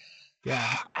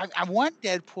 Yeah, I want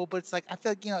Deadpool, but it's like I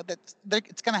feel like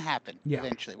it's gonna happen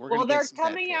eventually. They're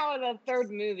coming out with a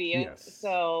 3rd movie,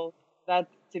 so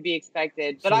that's to be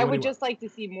expected. But So I would just like to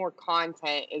see more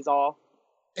content. Is all.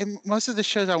 And most of the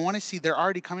shows I want to see, they're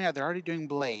already coming out. They're already doing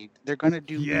Blade. They're gonna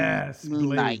do Moon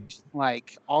Knight.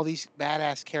 Like all these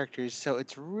badass characters. So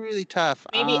it's really tough.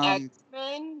 Maybe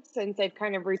X-Men, since they've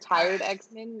kind of retired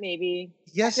X-Men. Maybe.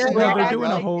 Yes, they're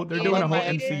doing a whole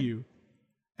MCU.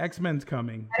 X-Men's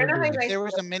coming. If there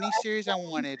was a mini-series I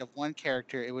wanted of one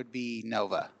character, it would be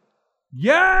Nova.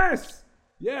 Yes!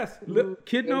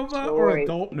 Kid Nova or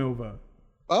Adult Nova?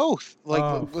 Both.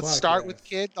 Like, let's start with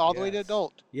kid all the way to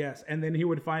adult. Yes, and then he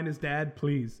would find his dad,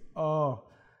 please. Oh,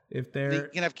 if they're... You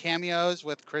can have cameos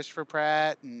with Christopher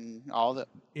Pratt and all the...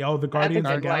 the Guardians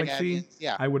of the Galaxy?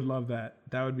 Yeah. I would love that.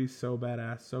 That would be so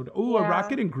badass. A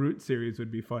Rocket and Groot series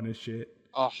would be fun as shit.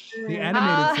 Oh, the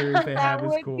animated series they have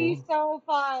is cool. That would be so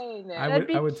fun. I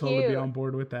would totally be on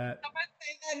board with that. Someone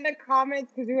say that in the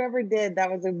comments, because whoever did,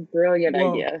 that was a brilliant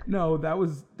idea. No, that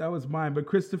was mine. But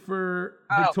Christopher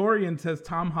Victorian says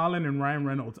Tom Holland and Ryan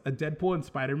Reynolds, a Deadpool and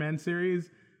Spider-Man series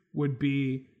would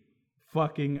be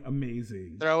fucking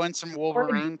amazing. Throw in some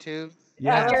Wolverine too.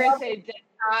 Yeah.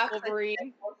 TikToks,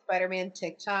 Wolverine, Spider-Man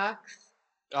TikToks.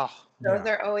 Oh, those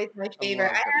are always my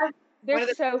favorite.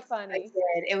 They're so funny.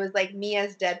 It was like me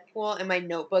as Deadpool, and my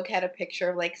notebook had a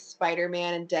picture of like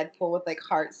Spider-Man and Deadpool with like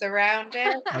hearts around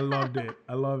it. I loved it.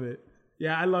 I love it.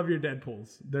 Yeah, I love your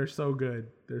Deadpools. They're so good.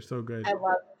 I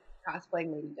love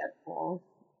cosplaying Lady Deadpool.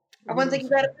 Everyone's like, you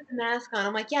gotta put the mask on.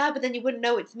 I'm like, yeah, but then you wouldn't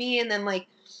know it's me. And then like,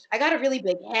 I got a really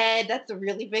big head. That's a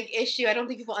really big issue. I don't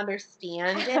think people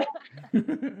understand it.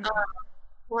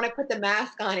 When I put the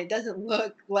mask on, it doesn't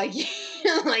look like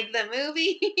like the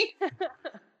movie.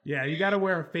 Yeah, you got to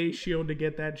wear a face shield to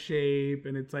get that shape,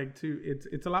 and it's like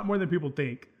it's a lot more than people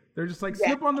think. They're just like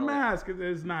slip on the mask.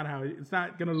 It's not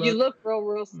gonna look. You look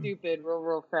real stupid,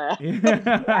 real fast. And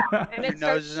your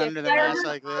nose is under the mask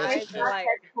like this.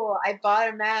 Cool. I bought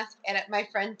a mask, and my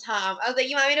friend Tom, I was like,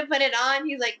 "You want me to put it on?"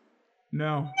 He's like,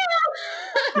 "No."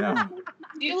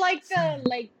 Do you like the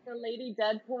Lady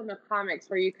Deadpool in the comics,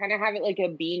 where you kind of have it like a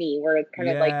beanie, where it's kind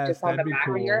of like just on the back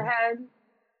of your head?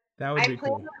 That would be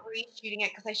cool. I plan on reshooting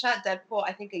it because I shot Deadpool,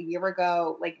 I think, a year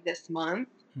ago, like this month.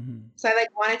 Mm-hmm. So I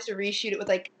wanted to reshoot it with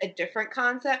like a different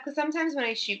concept, because sometimes when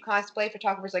I shoot cosplay,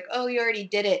 photographers like, "Oh, you already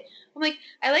did it." I'm like,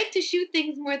 I like to shoot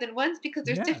things more than once because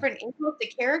there's different angles to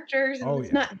characters, and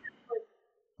it's not.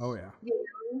 Oh yeah. You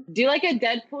know? Do like a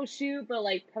Deadpool shoot, but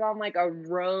like put on like a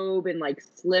robe and like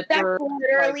slippers. That's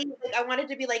literally like I wanted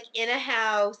to be like in a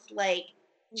house, like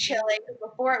chilling.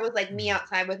 Before it was like me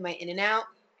outside with my In-N-Out.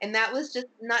 And that was just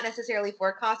not necessarily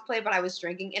for cosplay, but I was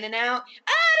drinking In-N-Out.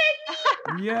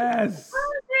 Yes.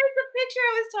 Oh, there's a picture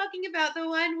I was talking about, the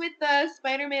one with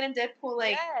Spider-Man and Deadpool.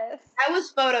 Like, that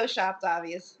was photoshopped,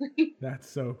 obviously. That's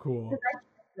so cool.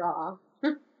 Raw.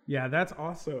 Yeah, that's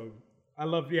awesome. I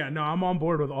love. Yeah, no, I'm on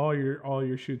board with all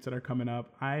your shoots that are coming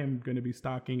up. I am going to be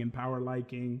stalking and power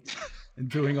liking and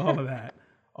doing all of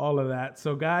that.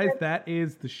 So, guys, that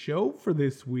is the show for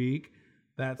this week.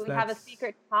 We have a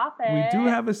secret topic. We do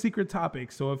have a secret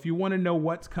topic. So if you want to know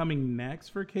what's coming next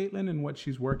for Caitlin and what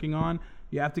she's working on,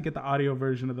 you have to get the audio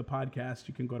version of the podcast.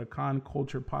 You can go to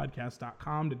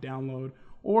conculturepodcast.com to download,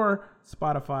 or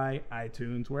Spotify,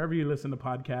 iTunes, wherever you listen to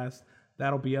podcasts.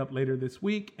 That'll be up later this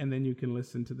week, and then you can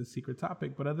listen to the secret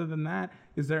topic. But other than that,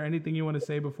 is there anything you want to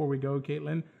say before we go,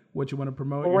 Caitlin? What you want to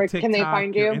promote? Your TikTok, can they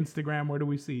find your you? Instagram, where do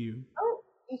we see you?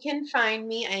 You can find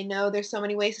me. I know there's so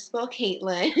many ways to spell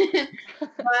Caitlin,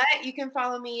 but you can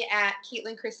follow me at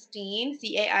Caitlin Christine,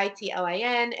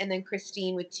 Caitlin, and then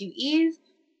Christine with 2 E's.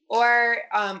 Or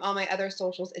on my other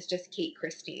socials, it's just Kate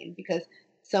Christine, because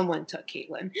someone took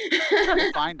Caitlin.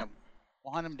 We'll find them.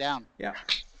 We'll hunt them down. Yeah.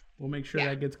 We'll make sure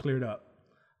that gets cleared up.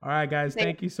 All right, guys.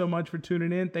 Thank you so much for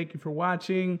tuning in. Thank you for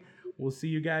watching. We'll see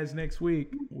you guys next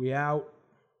week. We out.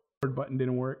 Button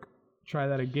didn't work. Try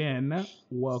that again.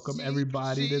 Welcome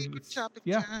everybody to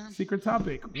secret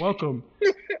topic. Welcome.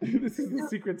 This is the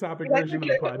secret topic version of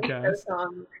the podcast.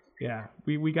 Yeah,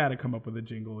 we got to come up with a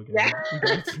jingle again. Yeah.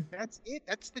 That's it.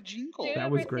 That's the jingle. That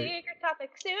was great. Secret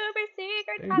topic super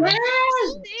secret topic.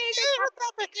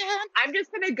 topic. Yes! I'm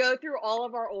just going to go through all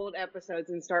of our old episodes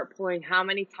and start pulling how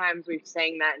many times we've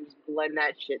sang that and just blend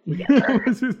that shit together.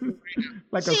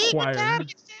 Like a choir.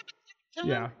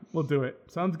 Yeah, we'll do it.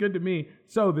 Sounds good to me.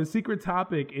 So the secret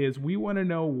topic is we want to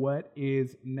know what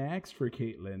is next for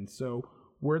Caitlin. So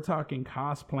we're talking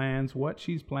cost plans, what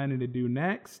she's planning to do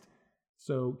next.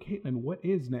 So Caitlin, what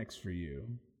is next for you?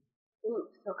 Ooh,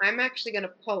 so I'm actually going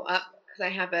to pull up because I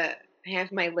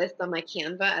have my list on my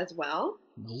Canva as well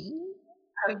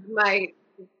of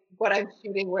what I'm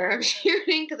shooting, where I'm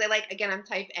shooting, because I'm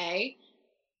type A.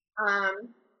 I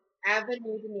have the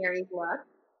new Daenerys look,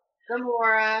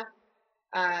 Gamora,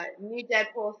 new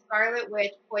Deadpool, Scarlet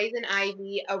Witch, Poison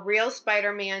Ivy, a real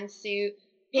Spider-Man suit,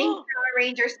 Pink Power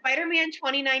Ranger, Spider-Man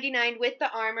 2099 with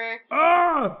the armor,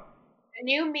 a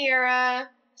new Mira,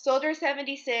 Soldier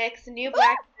 76, new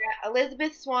Black Cat,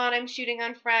 Elizabeth Swann I'm shooting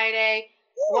on Friday,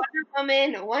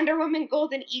 Wonder Woman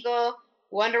Golden Eagle,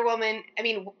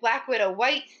 Black Widow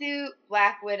white suit,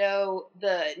 Black Widow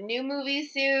the new movie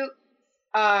suit,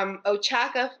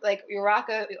 Ochaka,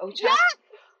 Uraka Ochaka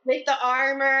with the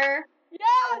armor.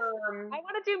 Yes! I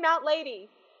want to do Mount Lady.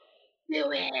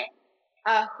 Do it.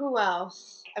 Who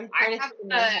else? I'm trying to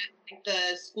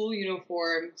the school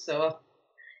uniform, so.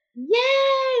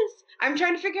 Yes! I'm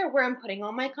trying to figure out where I'm putting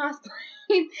all my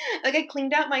cosplays. I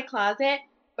cleaned out my closet,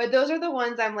 but those are the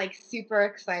ones I'm super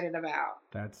excited about.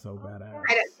 That's so badass.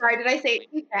 Sorry, did I say it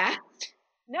too fast?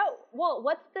 No. Well,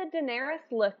 what's the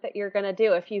Daenerys look that you're gonna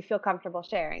do if you feel comfortable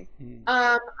sharing?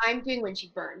 I'm doing when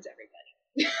she burns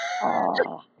everybody.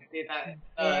 Oh.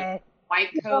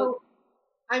 White coat. So,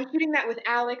 I'm shooting that with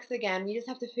Alex again. We just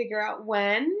have to figure out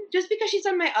when. Just because she's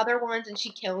done my other ones and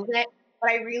she kills it,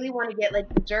 but I really want to get the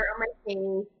dirt on my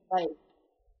face,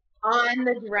 on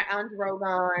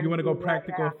Drogon. You want to go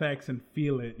practical effects and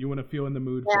feel it. You want to feel in the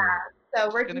mood for it. So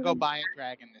we're gonna go buy a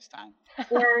dragon this time.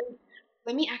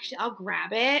 And I'll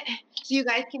grab it so you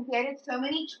guys can see. I did so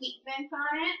many treatments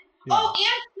on it. Yeah. Oh,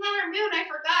 and Sailor Moon. I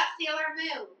forgot Sailor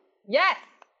Moon. Yes.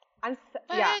 I'm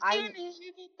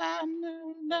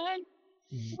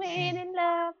when in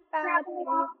love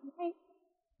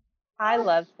I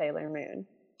love Sailor Moon.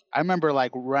 I remember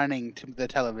running to the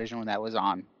television when that was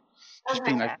on. Just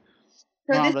being like,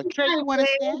 Mom, Trey, you want to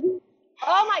stand?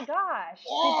 Oh my gosh.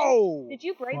 Whoa. Did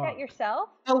you braid that yourself?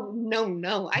 Oh,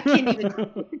 no. I can't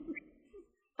even.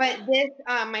 But this,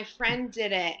 my friend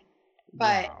did it.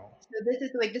 But so this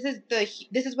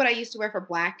is what I used to wear for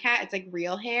Black Cat. It's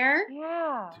real hair.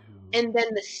 Yeah. Dude. And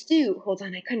then the suit. Hold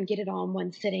on, I couldn't get it all in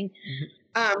one sitting.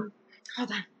 Hold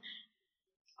on.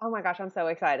 Oh my goch, I'm so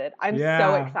excited. I'm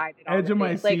so excited. Edge of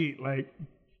my seat, that's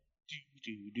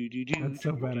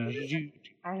so badass.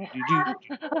 For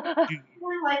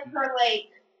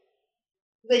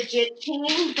legit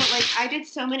change, but I did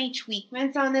so many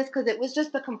tweakments on this because it was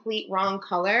just the complete wrong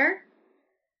color.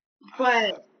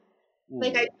 But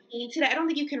I painted it. I don't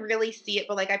think you can really see it,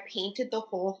 but I painted the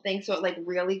whole thing so it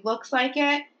really looks like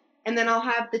it. And then I'll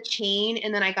have the chain,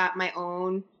 and then I got my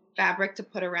own fabric to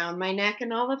put around my neck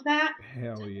and all of that.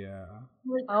 Hell yeah.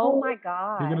 Oh my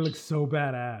god. You're gonna look so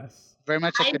badass. Very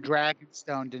much like a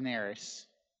Dragonstone Daenerys.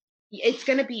 It's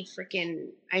gonna be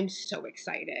freaking. I'm so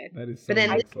excited. That is so but then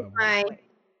nice. This is my.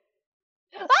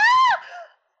 I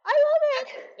love it.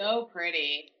 So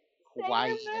pretty.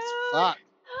 White as fuck.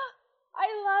 I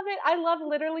love it. I love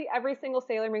literally every single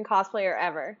Sailor Moon cosplayer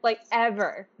ever.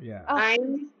 Ever. Yeah.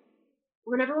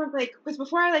 When everyone's because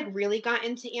before I really got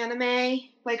into anime,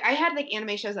 I had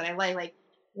anime shows that I like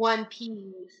One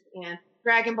Piece and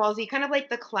Dragon Ball Z, kind of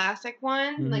the classic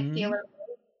ones, Sailor Moon.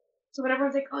 So when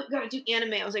everyone's oh, you gotta do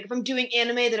anime, I was if I'm doing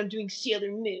anime, then I'm doing Sailor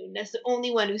Moon. That's the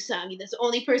only one, Usagi. That's the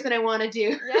only person I want to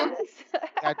do. Yes.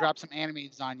 I dropped some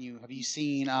animes on you. Have you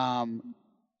seen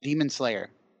Demon Slayer?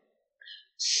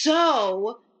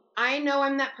 So I know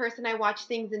I'm that person. I watch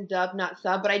things in dub, not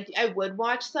sub, but I would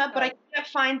watch sub, but I can't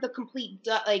find the complete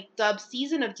dub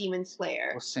season of Demon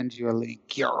Slayer. We'll send you a link.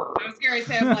 I was gonna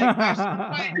say,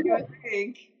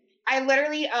 I'm I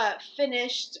literally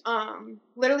finished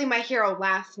My Hero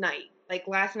last night.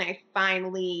 Last night I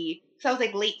finally, because I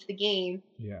was late to the game.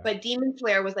 Yeah. But Demon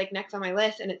Slayer was like next on my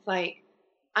list, and it's like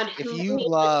on If Hulu. you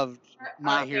loved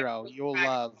My Hero, you'll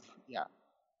love. Yeah.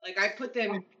 Like I put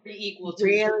them pretty equal to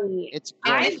Really, It's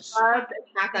I gorgeous. love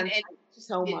Attack on Titan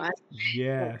so much.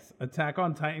 Yes, Attack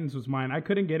on Titans was mine. I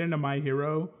couldn't get into My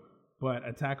Hero, but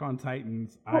Attack on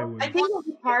Titans, I was. I think what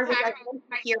was hard was I Attack on went to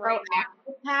Titan Hero right now.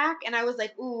 after Attack, and I was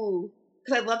like, ooh,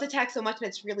 because I loved Attack so much, and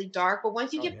it's really dark. But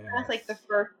once you get past like the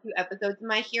first few episodes of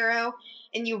My Hero,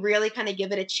 and you really kind of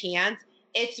give it a chance,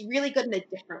 it's really good in a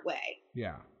different way.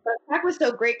 Yeah. But Attack was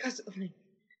so great because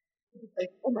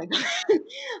Like, oh my god!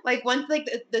 Like once like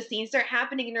the scenes start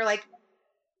happening, and you're like,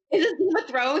 "Is this Game of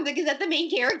Thrones? Like, is that the main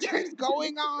character? What's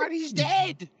going on? He's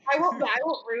dead." I won't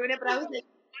ruin it, but I was like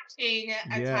watching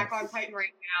Attack on Titan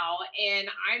right now, and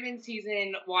I'm in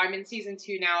season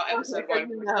 2 now, episode 1.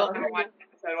 Still haven't watched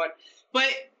episode 1, but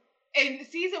in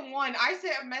season 1, I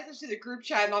sent a message to the group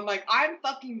chat, and I'm like, I'm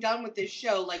fucking done with this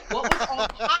show. Like, what was all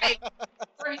the hype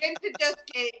for him to just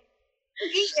get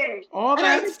eaten? All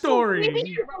that story. I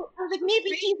was like,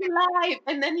 maybe he's alive,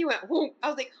 and then you went, whoop. I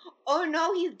was like, oh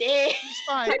no, he's dead. He's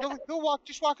fine. Go walk.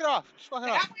 Just walk it off. Just walk it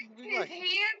off. His hand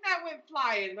that went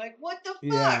flying. Like, what the fuck?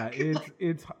 Yeah,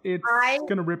 it's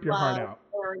gonna rip your heart out.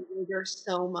 Eren Yeager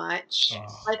so much.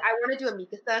 Like, I want to do a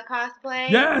Mikasa cosplay.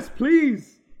 Yes,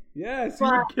 please. Yes, you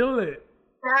would kill it.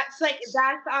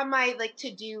 That's on my like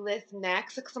to-do list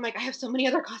next, because I'm like, I have so many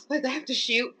other cosplays I have to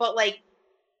shoot, but like,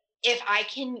 if I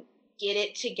can get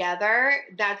it together,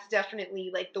 that's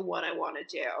definitely like the one I want to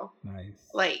do. Nice.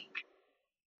 Like,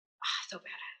 so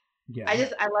badass. Yeah.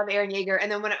 I love Eren Yeager.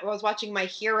 And then when I was watching My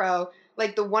Hero,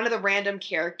 like one of the random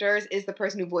characters is the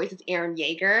person who voices Eren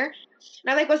Yeager.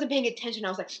 And I like wasn't paying attention. I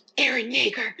was like, Eren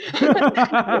Yeager.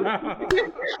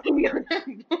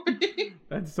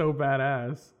 That's so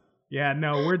badass. Yeah,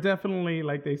 no, we're definitely,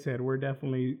 like they said, we're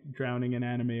definitely drowning in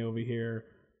anime over here.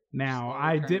 Now,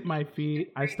 I dipped my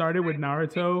feet. I started with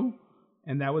Naruto,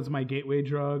 and that was my gateway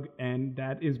drug, and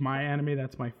that is my anime.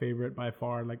 That's my favorite by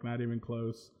far, like not even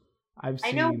close.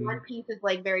 I know One Piece is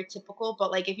like very typical,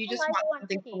 but like if you just want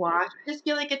something to watch, I just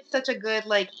feel like it's such a good,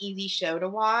 like easy show to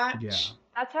watch. Yeah.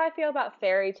 That's how I feel about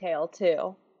Fairy Tail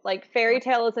too. Like Fairy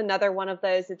Tail is another one of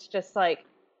those. It's just like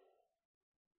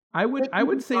I would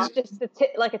say it's just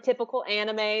like a typical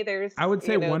anime. I would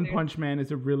say One Punch Man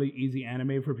is a really easy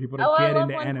anime for people to get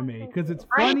into anime because it's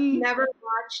funny. I've never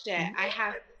watched it. I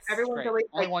have. Everyone's always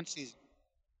only one season.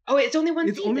 Oh, it's only one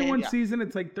season. It's only one season.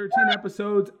 It's like 13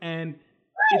 episodes, and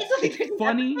it's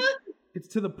funny. It's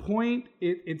to the point.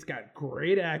 It's got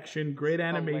great action, great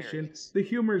animation. Hilarious. The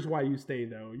humor is why you stay,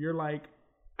 though. You're like,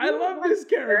 I love this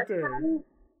character.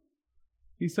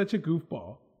 He's such a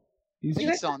goofball. He's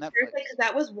on Netflix. Because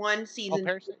that was one season.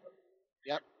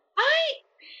 Yep.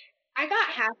 I got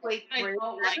halfway through. I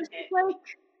don't like it. Like,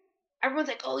 everyone's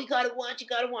like, "Oh, you gotta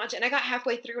watch," and I got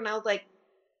halfway through, and I was like,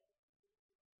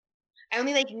 I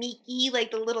only like Miki,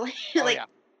 like the little like. Yeah.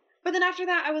 But then after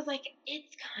that, I was like,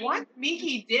 it's kind Once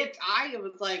Miki dipped, I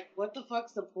was like, what the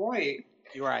fuck's the point?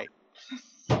 You're right.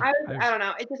 I don't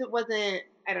know. It just wasn't.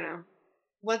 I don't know.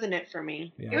 Wasn't it for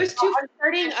me? Yeah. It was too. I'm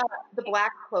starting the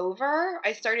Black Clover.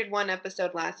 I started one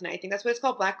episode last night. I think that's what it's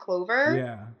called, Black Clover.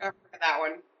 Yeah. That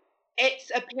one.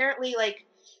 It's apparently like,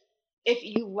 if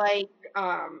you like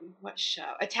what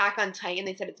show? Attack on Titan.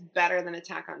 They said it's better than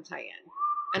Attack on Titan.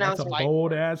 And that's I was a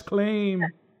bold ass claim.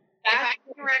 If I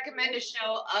can recommend a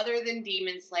show other than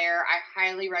Demon Slayer, I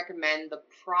highly recommend The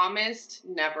Promised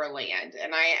Neverland.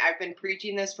 And I've been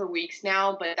preaching this for weeks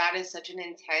now, but that is such an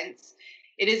intense.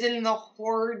 It is in the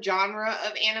horror genre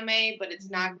of anime, but it's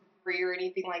not free or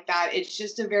anything like that. It's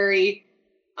just a very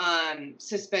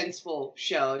suspenseful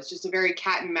show. It's just a very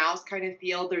cat and mouse kind of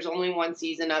feel. There's only one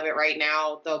season of it right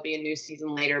now. There'll be a new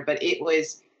season later, but it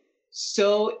was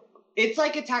so. It's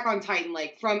like Attack on Titan.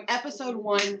 Like from episode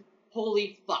 1.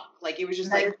 Holy fuck. Like, it was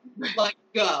just like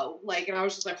go. Like, and I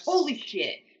was just like, holy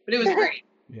shit. But it was great.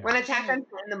 Yeah. When Attack on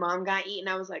Titan, the mom got eaten,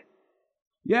 I was like...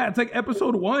 Yeah, it's like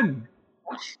episode 1.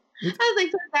 I was like,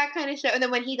 so that kind of show. And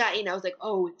then when he got eaten, I was like,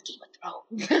 oh, it's Game of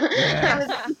Thrones. Yes.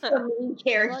 I was the main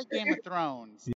character. I like Game of Thrones.